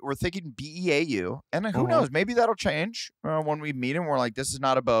 Yeah. We're thinking Beau, and who knows? Maybe that'll change when we meet him. We're like, this is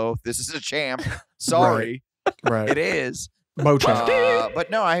not a Bo, this is a champ. Sorry, right? It is Bo champ. but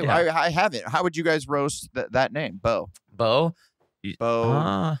no, I haven't. How would you guys roast that name, Bo? Bo.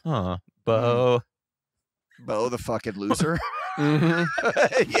 Bo. Bo. Bo, the fucking loser.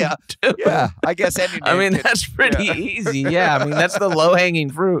 Mm-hmm. yeah. I guess any name. I mean, that's pretty easy. Yeah, I mean, that's the low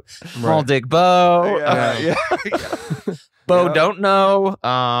hanging fruit. Small dick Bo. Bo don't know.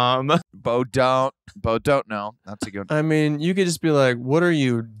 Bo don't know. That's a good one. I mean, you could just be like, "What are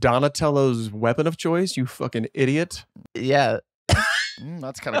you, Donatello's weapon of choice? You fucking idiot!" Yeah.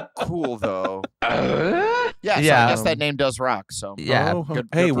 That's kind of cool, though. Yeah, so I guess that name does rock. So yeah.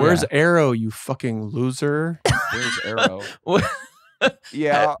 Hey, where's Arrow? You fucking loser. Where's Arrow?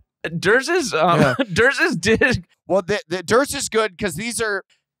 Yeah. Durst's did. Well, the Durst is good because these are.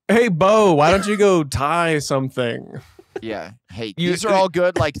 Hey, Bo, why don't you go tie something? Yeah. Hey, these are all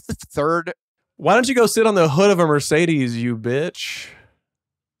good. Like third. Why don't you go sit on the hood of a Mercedes, you bitch?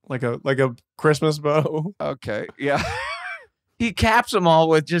 Like a Christmas bow. Okay. Yeah. He caps them all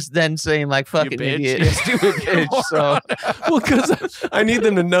with just then saying like "fucking idiot," stupid bitch. So, well, because I need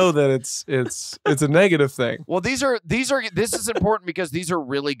them to know that it's a negative thing. Well, this is important because these are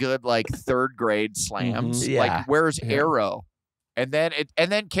really good like third grade slams. Mm-hmm. Yeah. Like, where's Arrow? And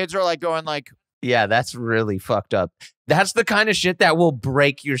then kids are like going like, yeah, that's really fucked up. That's the kind of shit that will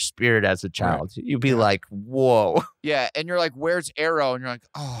break your spirit as a child. Right. You'd be like, whoa. Yeah, and you're like, where's Arrow? And you're like,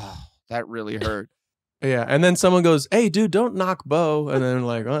 oh, that really hurt. Yeah, and then someone goes, "Hey, dude, don't knock Bo," and then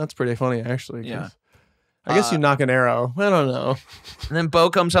like, "Oh, that's pretty funny, actually." Yeah, I guess you knock an Arrow. I don't know. And then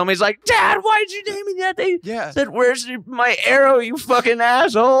Bo comes home. He's like, "Dad, why'd you name me that?" They said, "Where's my Arrow? You fucking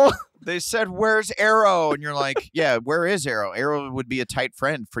asshole." They said, "Where's Arrow?" And you're like, "Yeah, where is Arrow? Arrow would be a tight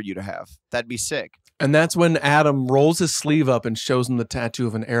friend for you to have. That'd be sick." And that's when Adam rolls his sleeve up and shows him the tattoo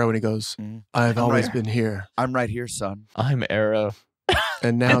of an arrow, and he goes, "I've always been here. I'm right here, son. I'm Arrow."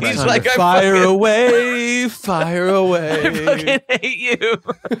 And now and it's he's time like, to fire away, fire away. I fucking hate you.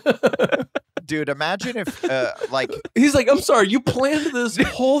 Dude, imagine if, He's like, "I'm sorry, you planned this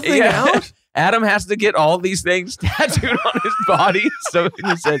whole thing out?" Adam has to get all these things tattooed on his body. So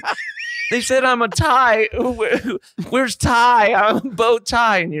he said, they said I'm a tie. Where's tie? I'm a bow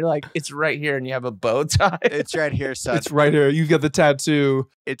tie. And you're like, it's right here. And you have a bow tie. It's right here, son. It's right here. You've got the tattoo.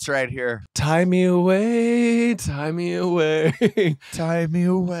 It's right here. Tie me away. Tie me away. Tie me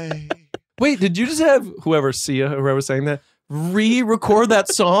away. Wait, did you just have whoever sang that re-record that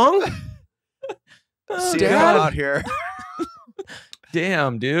song? Sia out here.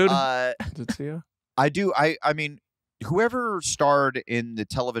 Damn, dude. Is it Sia? I mean, whoever starred in the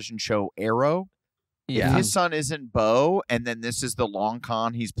television show Arrow, if his son isn't Bo, and then this is the long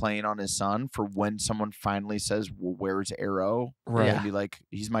con he's playing on his son for when someone finally says, well, where's Arrow? Right. And be like,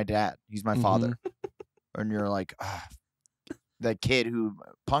 he's my dad. He's my father. And you're like, that kid who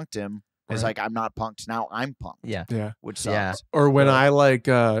punked him is like, I'm not punked. Now I'm punked. Yeah. Which sucks. Yeah. Or when I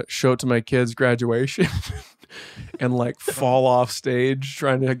show it to my kids' graduation and like fall off stage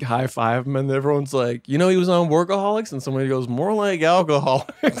trying to high five them, and everyone's like, he was on Workaholics, and somebody goes, more like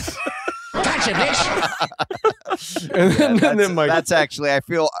Alcoholics. Gotcha, bitch. and then that's actually, I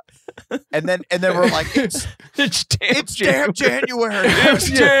feel, and then we're like, it's damn January.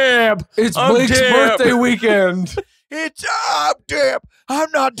 It's Blake's birthday weekend. Damn.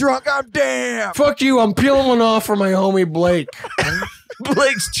 I'm not drunk. I'm damn. Fuck you. I'm peeling one off for my homie Blake.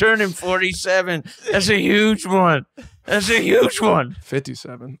 Blake's turning 47. That's a huge one.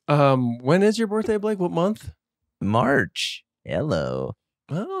 57. When is your birthday, Blake? What month? March. Hello.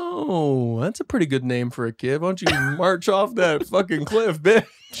 Oh, that's a pretty good name for a kid. Why don't you march off that fucking cliff,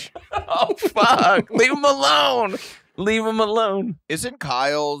 bitch? Oh, fuck. Leave him alone. Leave him alone. Isn't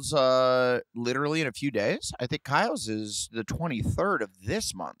Kyle's literally in a few days? I think Kyle's is the 23rd of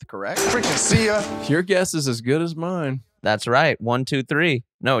this month, correct? Freaking see ya. Your guess is as good as mine. That's right. 1, 2, 3.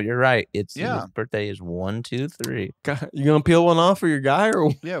 No, you're right. His birthday is 1, 2, 3. You gonna peel one off for your guy, or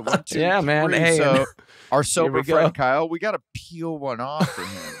yeah, 1, 2, yeah, 3. man. Hey, so our sober friend Kyle, we gotta peel one off for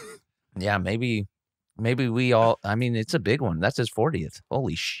him. Yeah, maybe we all. I mean, it's a big one. That's his 40th.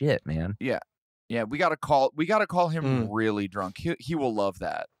 Holy shit, man. Yeah, we gotta call him really drunk. He will love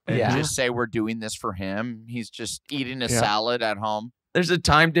that. And just say we're doing this for him. He's just eating a salad at home. There's a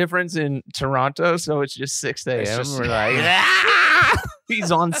time difference in Toronto, so it's just 6 a.m. We're like,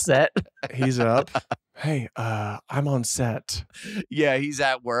 he's on set. He's up. Hey, I'm on set. Yeah, he's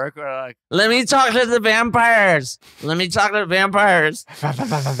at work. We're like, let me talk to the vampires.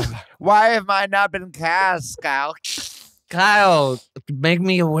 Why have I not been cast, Kyle? Kyle, make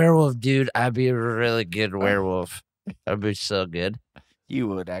me a werewolf, dude. I'd be a really good werewolf. I'd be so good. You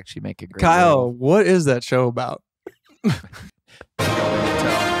would actually make a great Kyle, werewolf. what is that show about?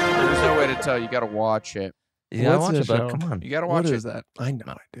 There's no way to tell. You got to watch it. You gotta What's watch it, the bud. show? Come on. You got to watch What it. is that? I know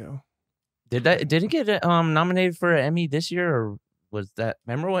I do. Did it get nominated for an Emmy this year, or was that?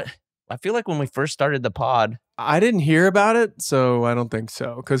 Remember what? I feel like when we first started the pod. I didn't hear about it, so I don't think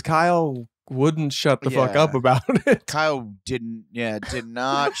so. Because Kyle wouldn't shut the fuck up about it. Kyle did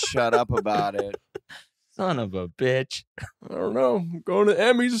not shut up about it. Son of a bitch. I don't know. I'm going to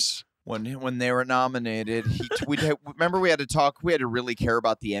Emmys. When they were nominated, remember we had to talk. We had to really care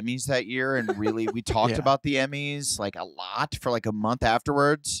about the Emmys that year, and really we talked about the Emmys like a lot for like a month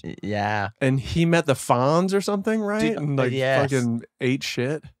afterwards. Yeah. And he met the Fonz or something, right? And like fucking ate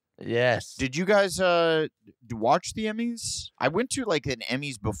shit. Yes. Did you guys watch the Emmys? I went to like an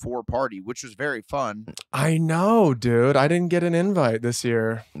Emmys before party, which was very fun. I know, dude. I didn't get an invite this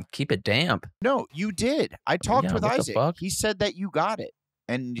year. Keep it damp. No, you did. I talked with what the Isaac. fuck? He said that you got it.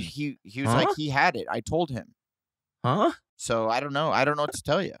 And he was like, he had it. I told him. Huh? So I don't know. I don't know what to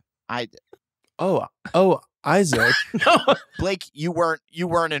tell you. Oh, Isaac. No. Blake, you weren't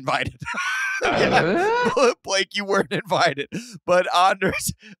invited. Blake, you weren't invited. But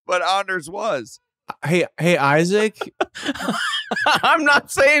Anders was. Hey, Isaac. I'm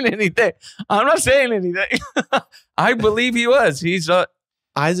not saying anything. I believe he was. He's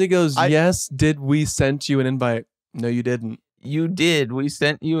Isaac goes, yes, did we send you an invite? No, you didn't. You did. We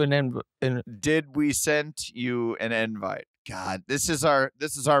sent you an invite. Did we send you an invite? God, this is our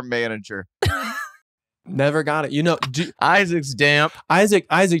manager. Never got it. You know, Isaac's damp. Isaac,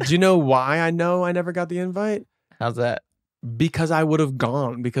 do you know why I know I never got the invite? How's that? Because I would have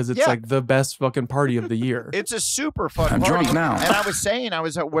gone, because it's like the best fucking party of the year. It's a super fun I'm party. drunk now. And I was saying,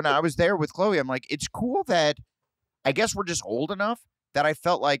 when I was there with Chloe, I'm like, it's cool that I guess we're just old enough that I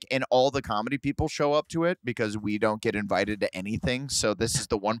felt like, and all the comedy people show up to it because we don't get invited to anything. So this is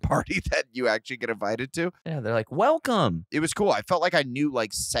the one party that you actually get invited to. Yeah, they're like, welcome. It was cool. I felt like I knew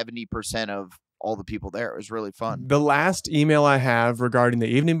like 70% of all the people there. It was really fun. The last email I have regarding the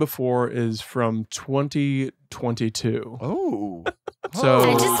evening before is from 2022. Oh. So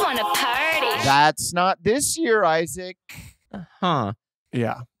I just want to party. That's not this year, Isaac. Huh.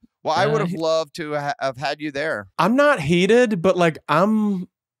 yeah. Well, I would have loved to have had you there. I'm not heated, but like I'm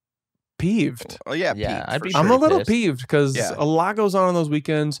peeved. Oh, yeah. Yeah, I'd be I'm a little pissed. peeved because Yeah. a lot goes on those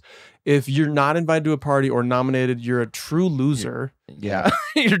weekends. If you're not invited to a party or nominated, you're a true loser. Yeah.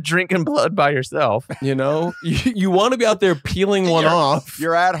 You're drinking blood by yourself. You know, you want to be out there peeling one off.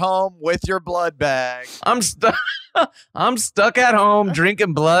 You're at home with your blood bag. I'm stuck. I'm stuck at home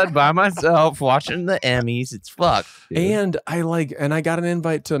drinking blood by myself, watching the Emmys. It's fucked. Dude. And I got an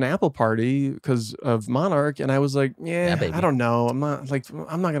invite to an Apple party because of Monarch, and I was like, yeah, baby. I don't know. I'm not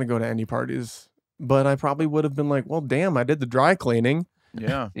gonna go to any parties. But I probably would have been like, well, damn, I did the dry cleaning.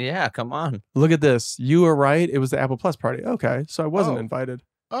 Yeah. Yeah, come on. Look at this. You were right. It was the Apple Plus party. Okay, so I wasn't invited.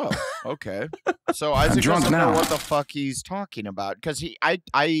 Oh, okay. So Isaac drunk doesn't know now. what the fuck he's talking about. Because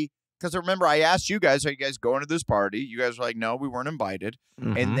because remember, I asked you guys, are you guys going to this party? You guys were like, no, we weren't invited.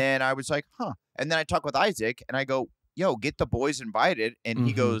 Mhm. And then I was like, huh. And then I talk with Isaac, and I go, yo, get the boys invited. And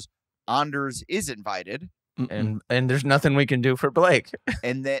he Mhm. goes, Anders is invited. Mm-mm. and there's nothing we can do for Blake.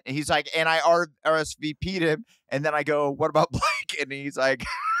 And then he's like, and I RSVP'd him. And then I go, what about Blake? And he's like,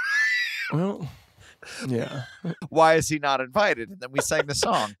 Well, yeah. why is he not invited? And then we sang the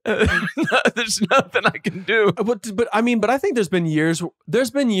song. There's nothing I can do. But I think there's been years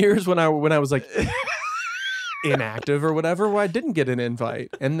when I was like inactive or whatever where I didn't get an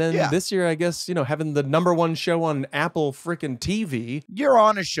invite. And then this year, I guess, having the #1 show on Apple freaking TV. You're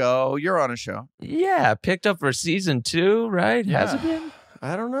on a show. Yeah, picked up for season 2, right? Has it been?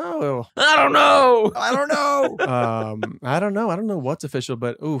 I don't know. I don't know. I don't know. I don't know. I don't know what's official,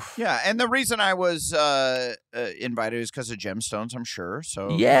 but oof. Yeah, and the reason I was invited is because of Gemstones, I'm sure. So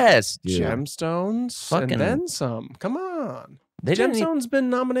Yes, dude. Gemstones Fucking- and then some. Come on. They didn't e- Gemstones been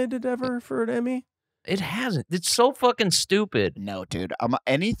nominated ever for an Emmy? It hasn't. It's so fucking stupid. No, dude.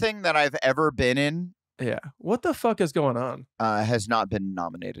 Anything that I've ever been in Yeah. What the fuck is going on? has not been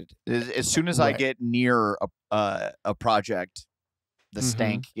nominated. As soon as I get near a project, the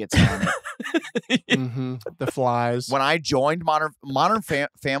stank gets on it. Mm-hmm. The Flies. When I joined Modern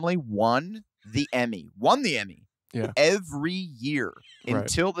Family, won the Emmy. Yeah. Every year Right.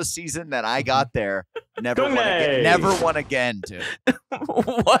 until the season that I got there. Never won again, dude.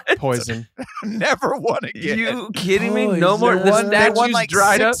 What? Poison. Never won again. You kidding me? Oh, No is more. there The one? They won statues like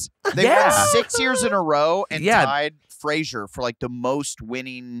dried up. They won 6 years in a row and Yeah. tied Frasier for like the most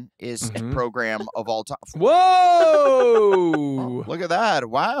winningest program of all time. Whoa! Look at that!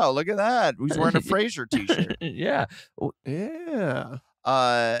 Wow, look at that! Who's wearing a Frasier t-shirt? Yeah.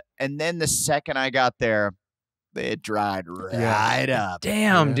 And then the second I got there, it dried right up.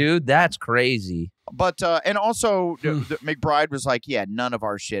 Damn, dude, that's crazy. But and also McBride was like, yeah, none of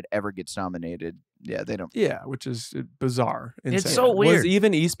our shit ever gets nominated. Yeah, they don't. Yeah, which is bizarre. Insane. It's so weird. Was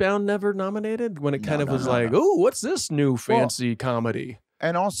even Eastbound never nominated when it kind of was like, oh, what's this new fancy comedy?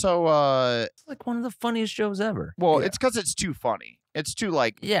 And also, it's like one of the funniest shows ever. Well, it's because it's too funny. It's too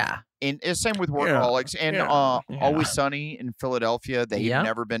like same with Workaholics and Always Sunny in Philadelphia. They've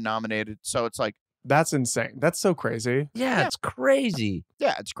never been nominated, so it's like that's insane. That's so crazy. Yeah, it's crazy.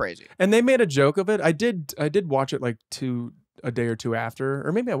 Yeah, it's crazy. And they made a joke of it. I did watch it like a day or two after,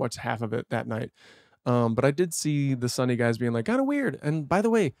 or maybe I watched half of it that night. But I did see the Sunny guys being like, kind of weird. And by the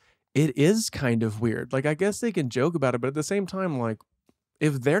way, it is kind of weird. Like, I guess they can joke about it, but at the same time, like,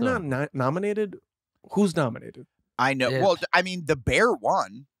 if they're not nominated, who's nominated? I know. Well, I mean, The Bear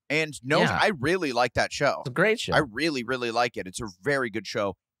won, and I really like that show. It's a great show. I really, really like it. It's a very good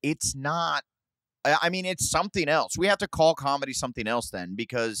show. It's not. I mean, it's something else. We have to call comedy something else then,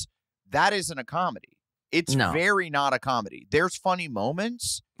 because that isn't a comedy. It's very not a comedy. There's funny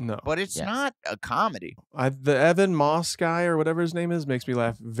moments, but it's not a comedy. The Evan Moss guy or whatever his name is makes me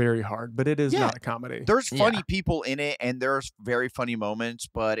laugh very hard, but it is not a comedy. There's funny people in it, and there's very funny moments,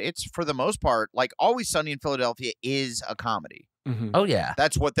 but it's, for the most part, like Always Sunny in Philadelphia is a comedy. Mm-hmm. Oh, yeah.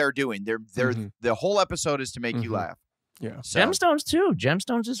 That's what they're doing. The whole episode is to make you laugh. Yeah. So. Gemstones, too.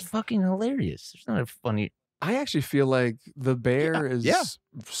 Gemstones is fucking hilarious. There's not a funny... I actually feel like The Bear is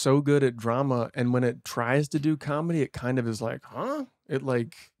so good at drama, and when it tries to do comedy, it kind of is like, huh? It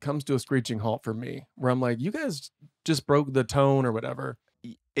like comes to a screeching halt for me, where I'm like, you guys just broke the tone or whatever.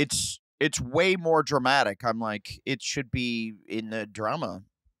 It's way more dramatic. I'm like, it should be in the drama.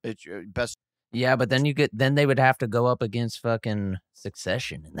 It's best. Yeah, but then then they would have to go up against fucking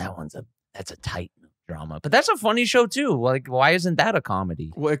Succession, and that's a tight drama. But that's a funny show too. Like, why isn't that a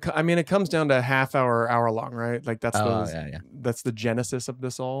comedy? Well, it comes down to hour long, right? Like that's that's the genesis of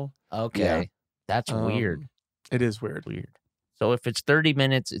this all. Okay, that's weird. It is weird. So if it's 30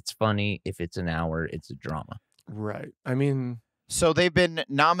 minutes, it's funny. If it's an hour, it's a drama. Right. I mean, so they've been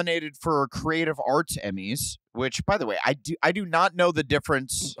nominated for Creative Arts Emmys, which, by the way, I do not know the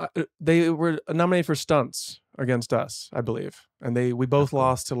difference. They were nominated for stunts against us, I believe, and we both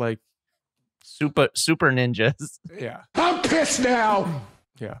lost to like super ninjas. Yeah. I'm pissed now.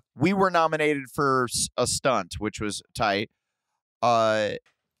 Yeah. We were nominated for a stunt, which was tight. But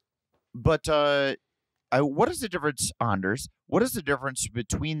what is the difference, Anders? What is the difference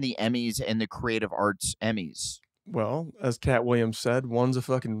between the Emmys and the Creative Arts Emmys? Well, as Cat Williams said, one's a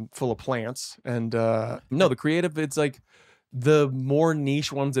fucking full of plants, and no, the creative, it's like the more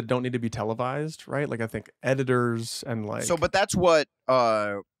niche ones that don't need to be televised, right? Like I think editors and like. So, but that's what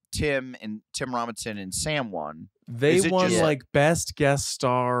Tim Robinson and Sam won. They won like best guest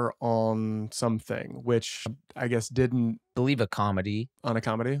star on something, which I guess didn't believe a comedy. On a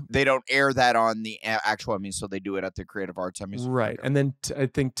comedy. They don't air that on the actual Emmys, so they do it at the Creative Arts Emmys. Right, and then I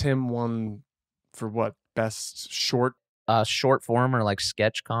think Tim won for what, best short form or like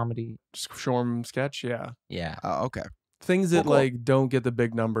sketch comedy. Short sketch, yeah. Yeah. Oh, okay. Things that like don't get the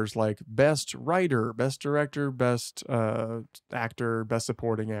big numbers, like best writer, best director, best actor, best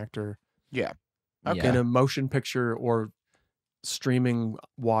supporting actor. Yeah. Okay. In a motion picture or streaming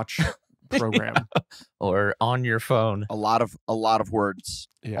watch program. Or on your phone. A lot of words.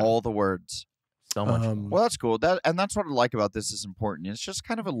 Yeah. All the words. So much. Well, that's cool. That's what I like about this is important. It's just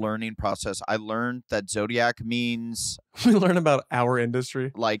kind of a learning process. I learned that Zodiac means we learn about our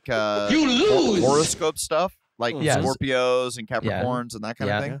industry. Like you lose horoscope stuff. Like Scorpios and Capricorns and that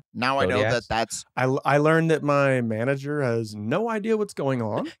kind of thing. Now I know that's... I learned that my manager has no idea what's going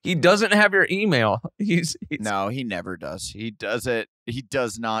on. He doesn't have your email. No, he never does. He does it. He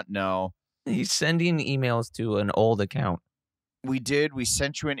does not know. He's sending emails to an old account. We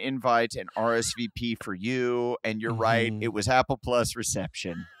sent you an invite and RSVP for you. And you're right. It was Apple Plus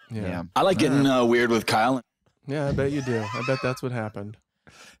reception. Yeah. I like getting weird with Kyle. Yeah, I bet you do. I bet that's what happened.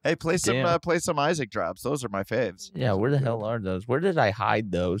 Hey, play some Isaac drops. Those are my faves. Yeah, where the hell are those? Where did I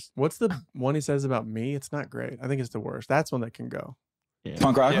hide those? What's the one he says about me? It's not great. I think it's the worst. That's one that can go. Yeah.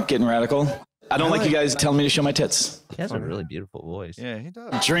 Punk rock, getting radical. I don't like you guys telling me to show my tits. He has a really beautiful voice. Yeah, he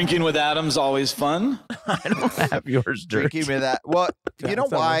does. Drinking with Adam's always fun. I don't have yours. Drinking with that. Well, you know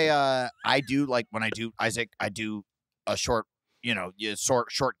why I do, like, when I do Isaac, I do a short,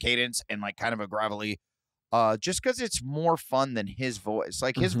 short cadence and like kind of a gravelly. Just because it's more fun than his voice.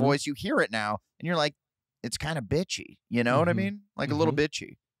 Like his voice, you hear it now, and you're like, it's kind of bitchy. You know what I mean? Like a little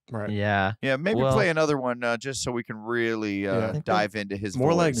bitchy. Right. Yeah. Yeah, maybe play another one just so we can really dive into his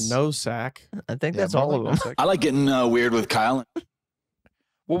more voice. like no sack. I think that's all of them. I like getting weird with Kyle.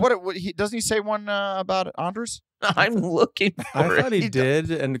 Well, what doesn't he say one about Andres? I'm looking for I thought he did,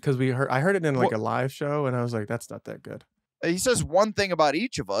 and because I heard it in like a live show, and I was like, that's not that good. He says one thing about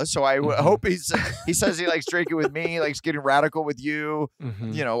each of us, so I hope he says he likes drinking with me, he likes getting radical with you.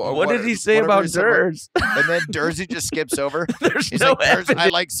 You know, what did he say about Durs? And then Dursey just skips over. He's no like, I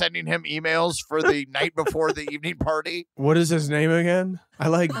like sending him emails for the night before the evening party. What is his name again? I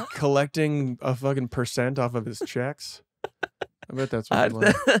like collecting a fucking % off of his checks. I bet that's what he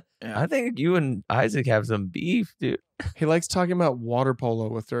likes. I think you and Isaac have some beef, dude. He likes talking about water polo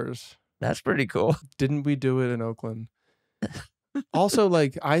with Durs. That's pretty cool. Didn't we do it in Oakland? Also,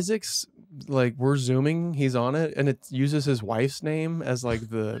 like Isaac's, like we're zooming, he's on it, and it uses his wife's name as like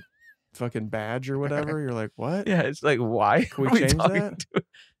the fucking badge or whatever. You're like, what? Yeah, it's like, why? Can we change that?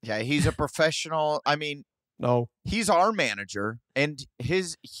 Yeah, he's a professional. I mean, no, he's our manager, and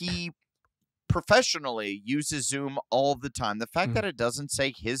he professionally uses Zoom all the time. The fact that it doesn't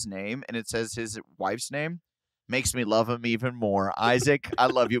say his name and it says his wife's name makes me love him even more. Isaac, I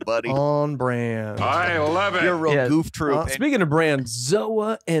love you, buddy. On brand. I love it. You're a real goof troop. Speaking of brand,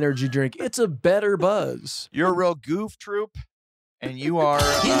 Zoa Energy drink. It's a better buzz. You're a real goof troop, and you are.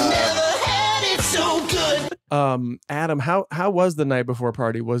 You never had it so good. Adam, how was the night before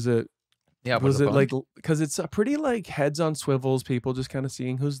party? Was it? Yeah, was it like, because it's a pretty like heads on swivels, people just kind of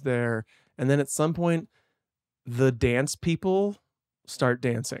seeing who's there, and then at some point, the dance people start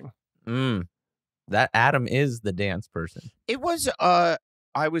dancing. That Adam is the dance person. It was I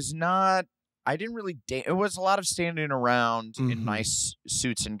didn't really dance. It was a lot of standing around in nice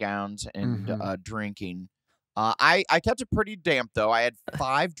suits and gowns and drinking. I kept it pretty damp though. I had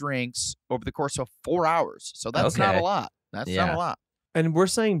 5 drinks over the course of 4 hours, so that's not a lot. That's not a lot. And we're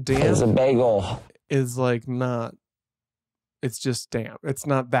saying damp is a bagel. Is like not. It's just damp. It's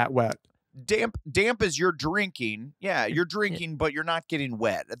not that wet. Damp is you're drinking. Yeah, you're drinking, but you're not getting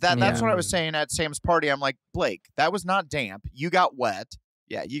wet. That's what I was saying at Sam's party. I'm like, Blake, that was not damp. You got wet.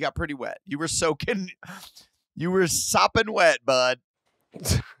 Yeah, you got pretty wet. You were soaking. You were sopping wet, bud.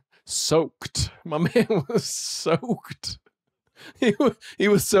 Soaked. My man was soaked. He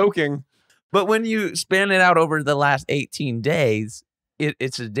was soaking. But when you span it out over the last 18 days,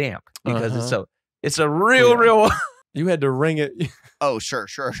 it's a damp because it's a real. You had to ring it. Oh, sure.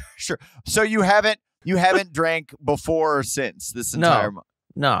 So you haven't drank before or since this entire month?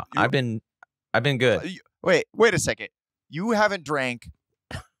 No, I've been good. Wait a second. You haven't drank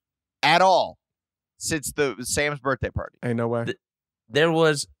at all since Sam's birthday party. Ain't no way. There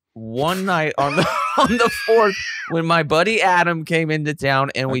was one night on the 4th when my buddy Adam came into town,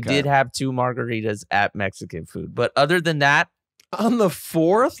 and we did have 2 margaritas at Mexican food. But other than that, on the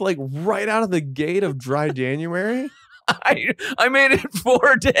 4th, like right out of the gate of dry January. I made it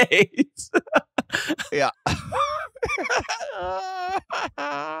 4 days. Yeah.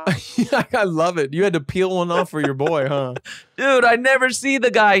 I love it. You had to peel one off for your boy, huh? Dude, I never see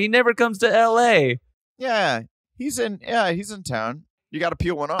the guy. He never comes to LA. Yeah, he's in town. You got to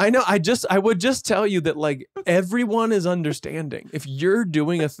peel one off. I know. I would just tell you that like everyone is understanding. If you're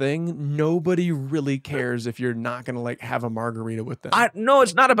doing a thing, nobody really cares if you're not going to like have a margarita with them. No,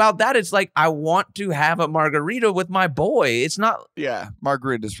 it's not about that. It's like, I want to have a margarita with my boy. It's not. Yeah.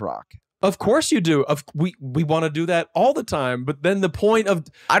 Margaritas rock. Of course you do. We want to do that all the time. But then the point of,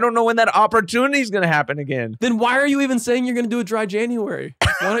 I don't know when that opportunity is going to happen again. Then why are you even saying you're going to do a dry January?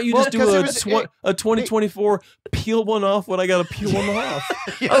 Why don't you just do a 2024 peel one off when I got to peel one off?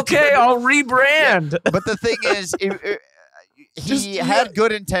 Okay, I'll rebrand. But the thing is, he had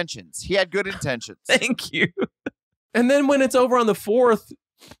good intentions. He had good intentions. Thank you. And then when it's over on the 4th,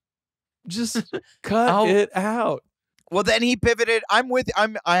 just cut it out. Well, then he pivoted. I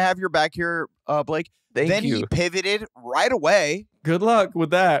have your back here, Blake. Thank you. He pivoted right away. Good luck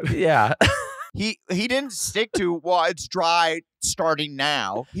with that. Yeah. He didn't stick to, well, it's dry starting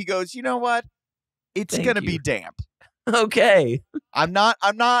now. He goes, you know what? It's going to be damp. Okay. I'm not,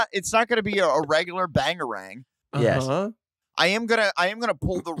 it's not going to be a regular bangarang. Yes. I am going to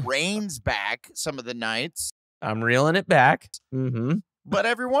pull the reins back some of the nights. I'm reeling it back. But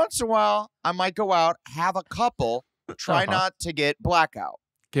every once in a while, I might go out, have a couple, try not to get blackout.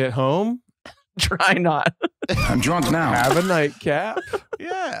 Get home. Try not. I'm drunk now. Have a nightcap.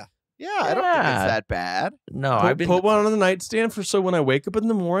 Yeah. I don't think it's that bad. No, put one on the nightstand so when I wake up in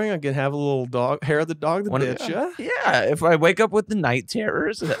the morning, I can have a little hair of the dog that bit you. Yeah, if I wake up with the night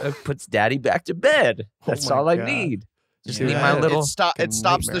terrors, it puts daddy back to bed. That's all I need. Just need my little. It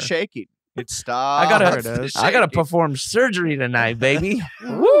stops the shaking. Stop. I gotta perform surgery tonight, baby.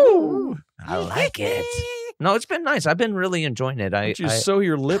 Woo! I like it. No, it's been nice. I've been really enjoying it. Why don't you sew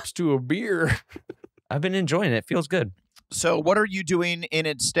your lips to a beer? I've been enjoying it. It feels good. So what are you doing in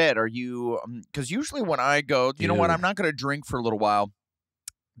instead? Are you because usually when I go, you know what, I'm not going to drink for a little while.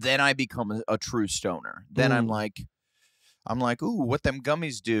 Then I become a true stoner. Then I'm like, ooh, what them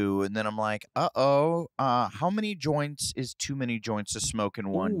gummies do? And then I'm like, how many joints is too many joints to smoke in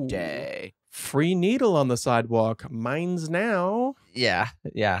one day? Free needle on the sidewalk. Mine's now. Yeah.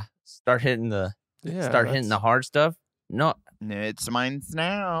 Start hitting the hard stuff. No, it's mine's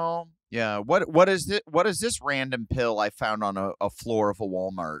now. Yeah. What is this random pill I found on a floor of a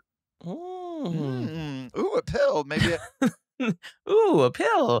Walmart? Ooh, a pill. Maybe. Ooh, a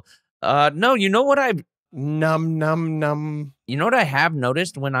pill. No, you know what Num num num. You know what I have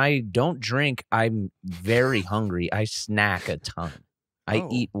noticed? When I don't drink, I'm very hungry. I snack a ton. I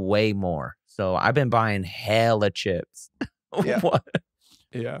eat way more. So I've been buying hella chips. Yeah. What?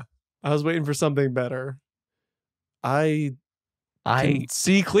 Yeah. I was waiting for something better. I can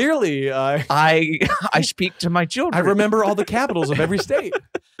see clearly. I speak to my children. I remember all the capitals of every state.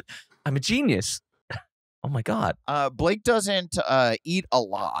 I'm a genius. Oh my God. Blake doesn't eat a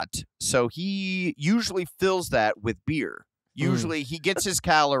lot, so he usually fills that with beer. Usually he gets his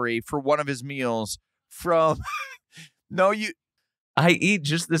calorie for one of his meals from I eat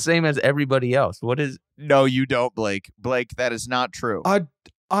just the same as everybody else. No, you don't, Blake. Blake, that is not true.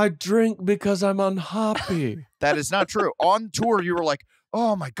 I drink because I'm unhappy. That is not true. On tour, you were like,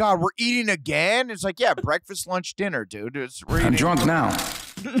 oh my God, we're eating again? It's like, yeah, breakfast, lunch, dinner, dude. I'm drunk now.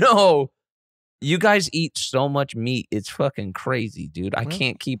 No. You guys eat so much meat. It's fucking crazy, dude. I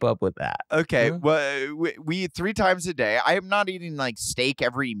can't keep up with that. Okay. Well, we eat 3 times a day. I am not eating like steak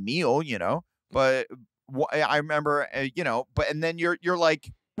every meal, but I remember, and then you're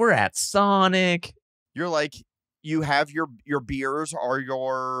like, we're at Sonic. You're like, you have your beers are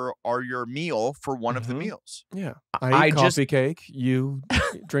your meal for one of the meals. Yeah. I eat coffee cake. You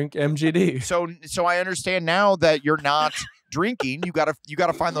drink MGD. So I understand now that you're not drinking. You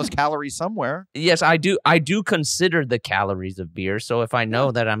gotta find those calories somewhere. Yes, I do. I do consider the calories of beer. So if I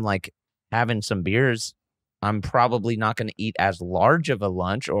know that I'm like having some beers, I'm probably not going to eat as large of a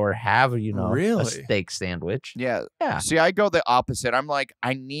lunch or have, a steak sandwich. Yeah. See, I go the opposite. I'm like,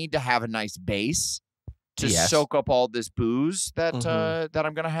 I need to have a nice base to soak up all this booze that that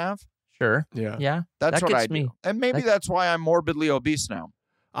I'm going to have. Sure. Yeah. That's what I do. And maybe that's why I'm morbidly obese now.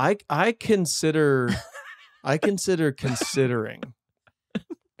 I consider considering.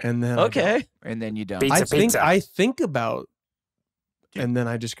 And then and then you don't. I think about and then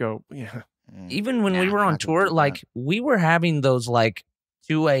I just go, yeah. Even when we were on tour, like we were having those like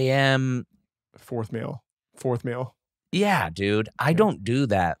 2 a.m. fourth meal. Yeah, dude. I don't do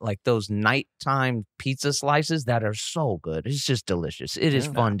that. Like those nighttime pizza slices that are so good. It's just delicious. It is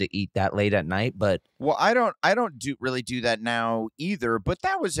fun to eat that late at night, but I don't really do that now either, but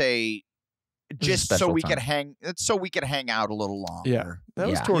that was so we could hang out a little longer. Yeah. That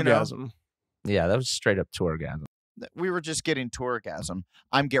was tourgasm. Yeah, that was straight up tourgasm. We were just getting tourgasm.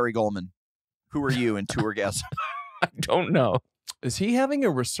 I'm Gary Goldman. Who are you in tourgasm? I don't know. Is he having a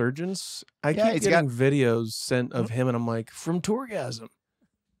resurgence? I keep getting videos sent of him, and I'm like, from tourgasm.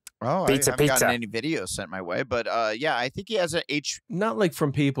 Oh, I haven't gotten any videos sent my way, but I think he has not like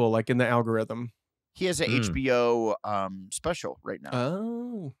from people, like in the algorithm. He has an HBO special right now.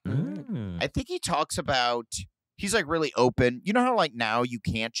 Oh. I think he talks about, he's like really open. You know how like now you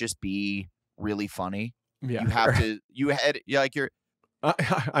can't just be really funny? Yeah. You have to, you're.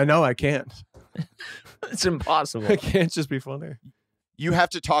 I know I can't. It's impossible. I can't just be funny. You have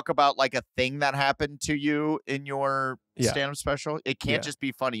to talk about like a thing that happened to you in your stand-up special. It can't just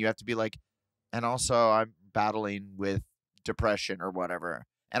be funny. You have to be like, and also I'm battling with depression or whatever.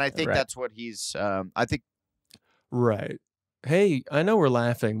 And I think that's what he's, Right. Hey, I know we're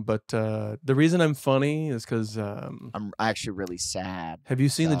laughing, but the reason I'm funny is because I'm actually really sad. Have you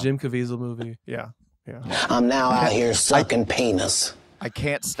seen the Jim Caviezel movie? Yeah. I'm now out here sucking penis. I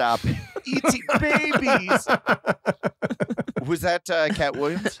can't stop eating babies. Was that Cat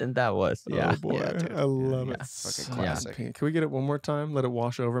Williams? And that was, Oh boy, dude. I love it. Fucking classic. Can we get it one more time? Let it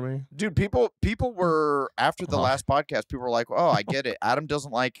wash over me, dude. People were after the last podcast. People were like, "Oh, I get it. Adam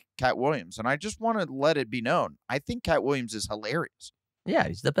doesn't like Cat Williams," and I just want to let it be known. I think Cat Williams is hilarious. Yeah,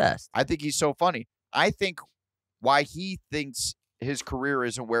 he's the best. I think he's so funny. I think why he thinks his career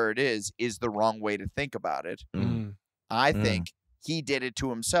isn't where it is the wrong way to think about it. I think he did it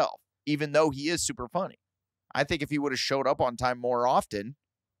to himself, even though he is super funny. I think if he would have showed up on time more often,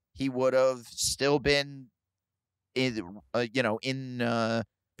 he would have still been in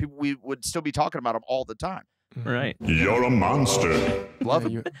we would still be talking about him all the time. Right. You're a monster. Love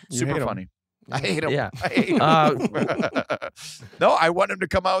Yeah, him. you Super hate him. funny. I hate him. Yeah. I hate him. No, I want him to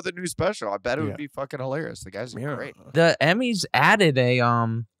come out with a new special. I bet it would be fucking hilarious. The guy's great. The Emmys added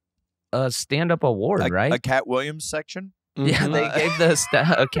a stand-up award, right? A Cat Williams section. Yeah, they gave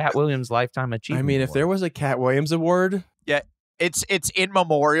a Cat Williams Lifetime Achievement I mean, if Award. there was a Cat Williams award, It's in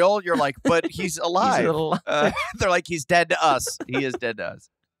memorial. You're like, but he's alive. alive. They're like, he's dead to us. He is dead to us.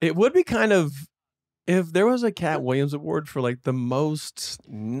 it would be kind of, if there was a Cat Williams award for like the most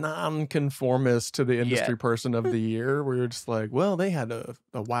non-conformist to the industry person of the year, where you're just like, well, they had a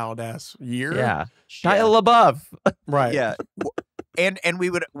wild ass year. Yeah. Shia LaBeouf. Right. Yeah. And we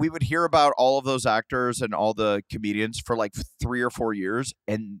would hear about all of those actors and all the comedians for like 3 or 4 years,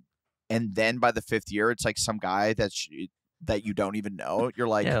 and then by the 5th year, it's like some guy that you don't even know. You're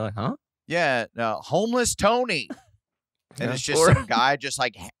like, Yeah, like, huh? yeah, homeless Tony, and it's just some guy just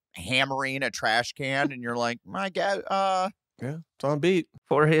like hammering a trash can, and you're like, my God, Yeah, it's on beat.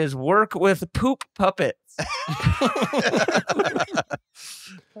 For his work with poop puppets.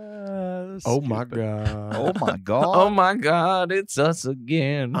 Oh my god. oh my God, Oh my God, it's us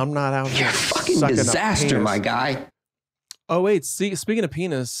again. I'm not out here. Fucking sucking up disaster, penis. my guy. Oh wait, speaking of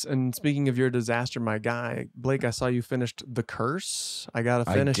penis and speaking of your disaster, my guy, Blake, I saw you finished The Curse. I gotta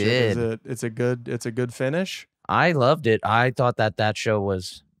I finish did. it. It's a good finish. I loved it. I thought that show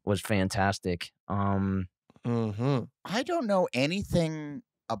was fantastic. Mm-hmm. I don't know anything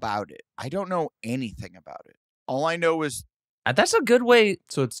about it. All I know is That's a good way.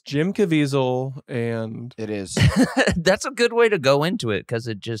 So it's Jim Caviezel and it is. That's a good way to go into it because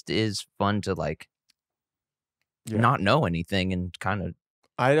it just is fun to like not know anything and kind of.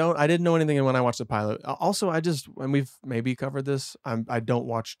 I didn't know anything when I watched the pilot. Also, and we've maybe covered this. I don't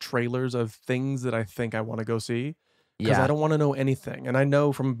watch trailers of things that I think I want to go see because I don't want to know anything. And I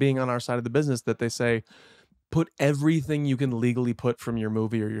know from being on our side of the business that they say put everything you can legally put from your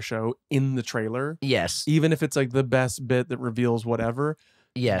movie or your show in the trailer. Yes. Even if it's like the best bit that reveals whatever.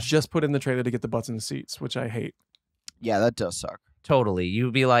 Yes. Just put in the trailer to get the butts in the seats, which I hate. Yeah, that does suck. Totally.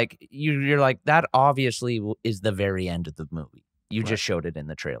 You'd be like, you're like, that obviously is the very end of the movie. You just showed it in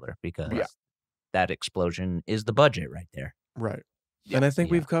the trailer because that explosion is the budget right there. Right. And I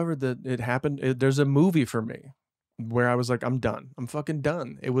think we've covered that it happened. There's a movie for me where I was like, I'm done. I'm fucking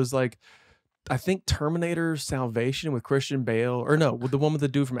done. It was like, I think Terminator Salvation with Christian Bale, or no, with the one with the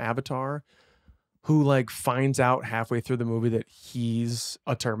dude from Avatar, who like finds out halfway through the movie that he's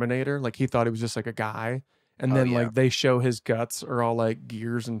a Terminator. Like he thought he was just like a guy. And then like they show his guts are all like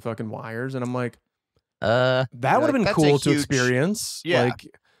gears and fucking wires. And I'm like, that would have been cool to experience. Yeah. Like,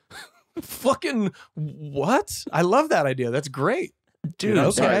 fucking what? I love that idea. That's great. Dude,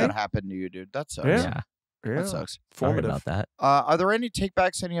 I'm sorry that happened to you, dude. That sucks. Yeah. That sucks. Sorry about that. Are there any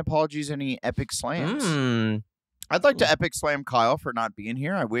takebacks, any apologies, any epic slams? I'd like to epic slam Kyle for not being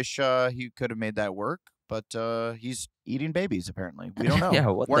here. I wish he could have made that work, but he's eating babies, apparently. We don't know. Yeah,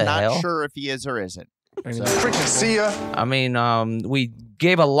 what We're the not hell? sure if he is or isn't. So. Freaking see ya. I mean, we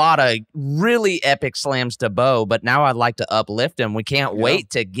gave a lot of really epic slams to Bo, but now I'd like to uplift him. We can't wait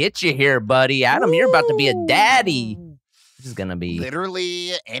to get you here, buddy. Adam, you're about to be a daddy. This is gonna be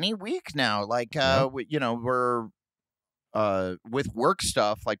literally any week now. Like, we're with work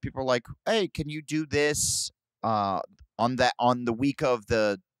stuff. Like, people are like, "Hey, can you do this on the week of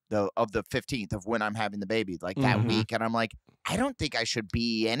the 15th of when I'm having the baby, like that week?" And I'm like, I don't think I should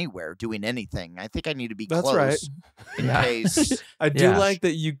be anywhere doing anything. I think I need to be close. Right. In case. I do like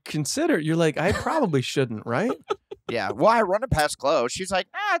that you consider. You're like, I probably shouldn't, right? Yeah. Well, I run it past Chloe. She's like,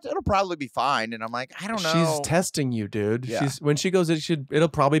 it'll probably be fine. And I'm like, I don't know. She's testing you, dude. Yeah. When she goes, it'll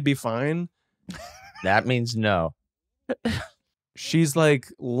probably be fine. that means no. She's like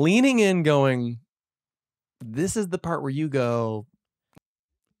leaning in, going, "This is the part where you go."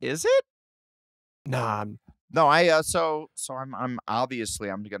 Is it? Nah. No, so I'm obviously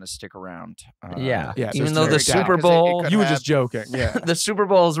I'm gonna stick around. Yeah. so Even it's though very the Super it Bowl, could You were have- just joking. Yeah. the Super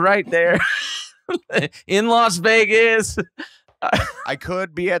Bowl's right there in Las Vegas. I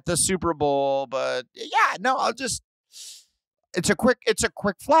could be at the Super Bowl, but yeah, no, I'll just. It's a quick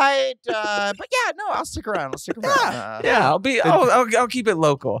flight, but yeah, no, I'll stick around. Yeah, I'll keep it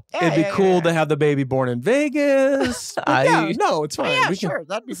local. It'd be cool to have the baby born in Vegas. But no, it's fine. Yeah, sure,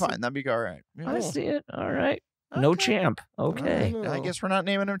 that'd be fine. That'd be all right. I see it. All right. No champ. Okay. I guess we're not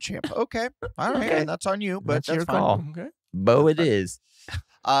naming him champ. Okay, all right, Okay. and that's on you, but That's your fine. call. Okay. Bo, it is.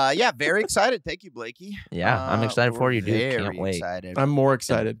 Yeah, very excited. Thank you, Blakey. Yeah, I'm excited for you, dude. Very Can't wait. excited. I'm more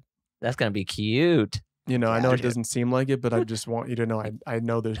excited. That's gonna be cute. You know, I know it doesn't seem like it, but I just want you to know I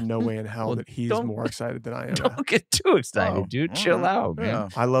know there's no way in hell that he's more excited than I am. Don't get too excited, dude. Chill out, man. Yeah.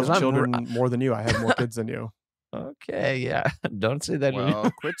 I love children more than you. I have more kids than you. Okay, yeah. Don't say that.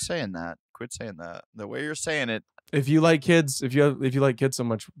 Well, quit saying that. Quit saying that. The way you're saying it. If you like kids, if you like kids so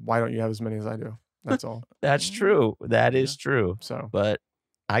much, why don't you have as many as I do? That's all. That's true. That is true. So, but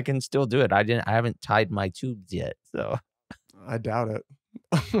I can still do it. I haven't tied my tubes yet, so I doubt it.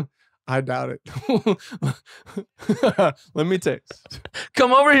 I doubt it. Let me taste.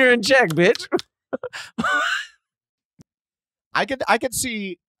 Come over here and check, bitch. I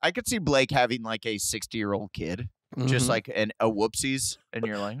could see Blake having like a 60-year-old kid, just like a whoopsies, and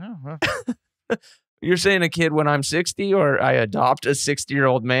you're like, oh. Huh. You're saying a kid when I'm 60, or I adopt a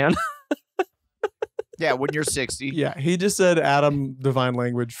 60-year-old man? Yeah, when you're 60. Yeah, he just said Adam divine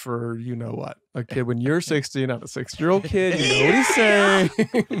language for you know what. A kid when you're 60, not a 60-year-old kid. You know what he's saying.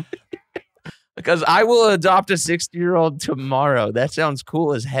 Because I will adopt a 60-year-old tomorrow. That sounds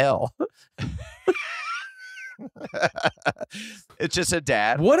cool as hell. It's just a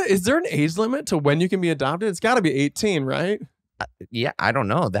dad. What is there an age limit to when you can be adopted? It's got to be 18, right? Yeah, I don't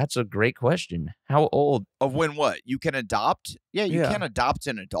know. That's a great question. How old? Of when what? You can adopt? Yeah, you can adopt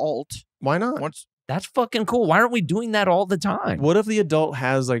an adult. Why not? That's fucking cool. Why aren't we doing that all the time? What if the adult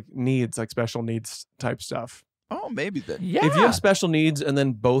has like needs, like special needs type stuff? Oh, maybe then. Yeah. If you have special needs and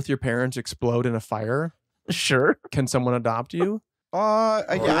then both your parents explode in a fire, sure. Can someone adopt you? Yeah,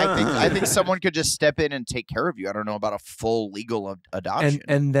 I think someone could just step in and take care of you. I don't know about a full legal adoption.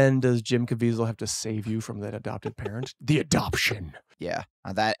 And then does Jim Caviezel have to save you from that adopted parent? The adoption. Yeah,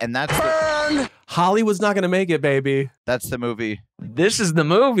 that's Hollywood's not going to make it, baby. That's the movie. This is the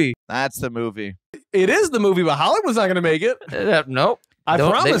movie. That's the movie. It is the movie, but Hollywood's not going to make it. Nope. I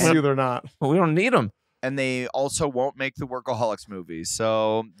promise you they're not. We don't need them. And they also won't make the Workaholics movie.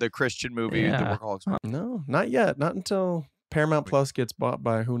 So the Christian movie, the Workaholics movie. No, not yet. Not until Paramount Plus gets bought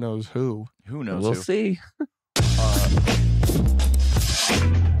by who knows who. Who knows We'll who. see.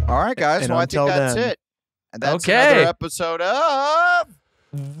 All right, guys. Well, I think that's it. And that's another episode of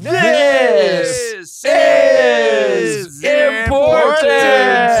This is Important.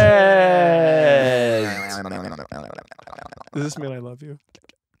 Does this mean I love you?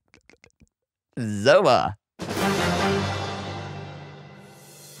 Zoa.